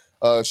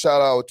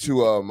 Shout out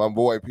to my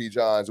boy P.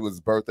 Johns. It was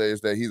his birthday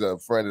today. He's a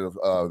friend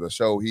of the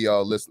show. He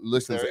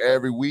listens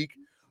every week.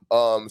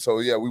 So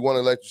yeah, we want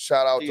to let you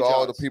shout out to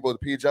all the people at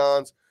P.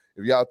 Johns.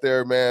 If you're out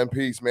there, man,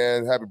 peace,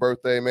 man. Happy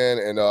birthday, man.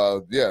 And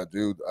yeah,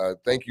 dude,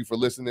 thank you for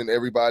listening,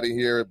 everybody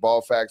here at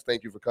Ball.Facts.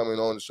 Thank you for coming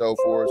on the show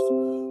for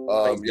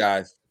us. Thanks,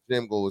 guys.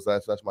 Jim goes,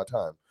 that's my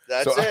time.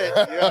 That's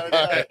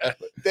it.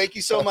 Thank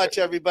you so much,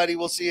 everybody.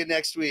 We'll see you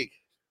next week.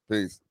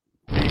 Peace.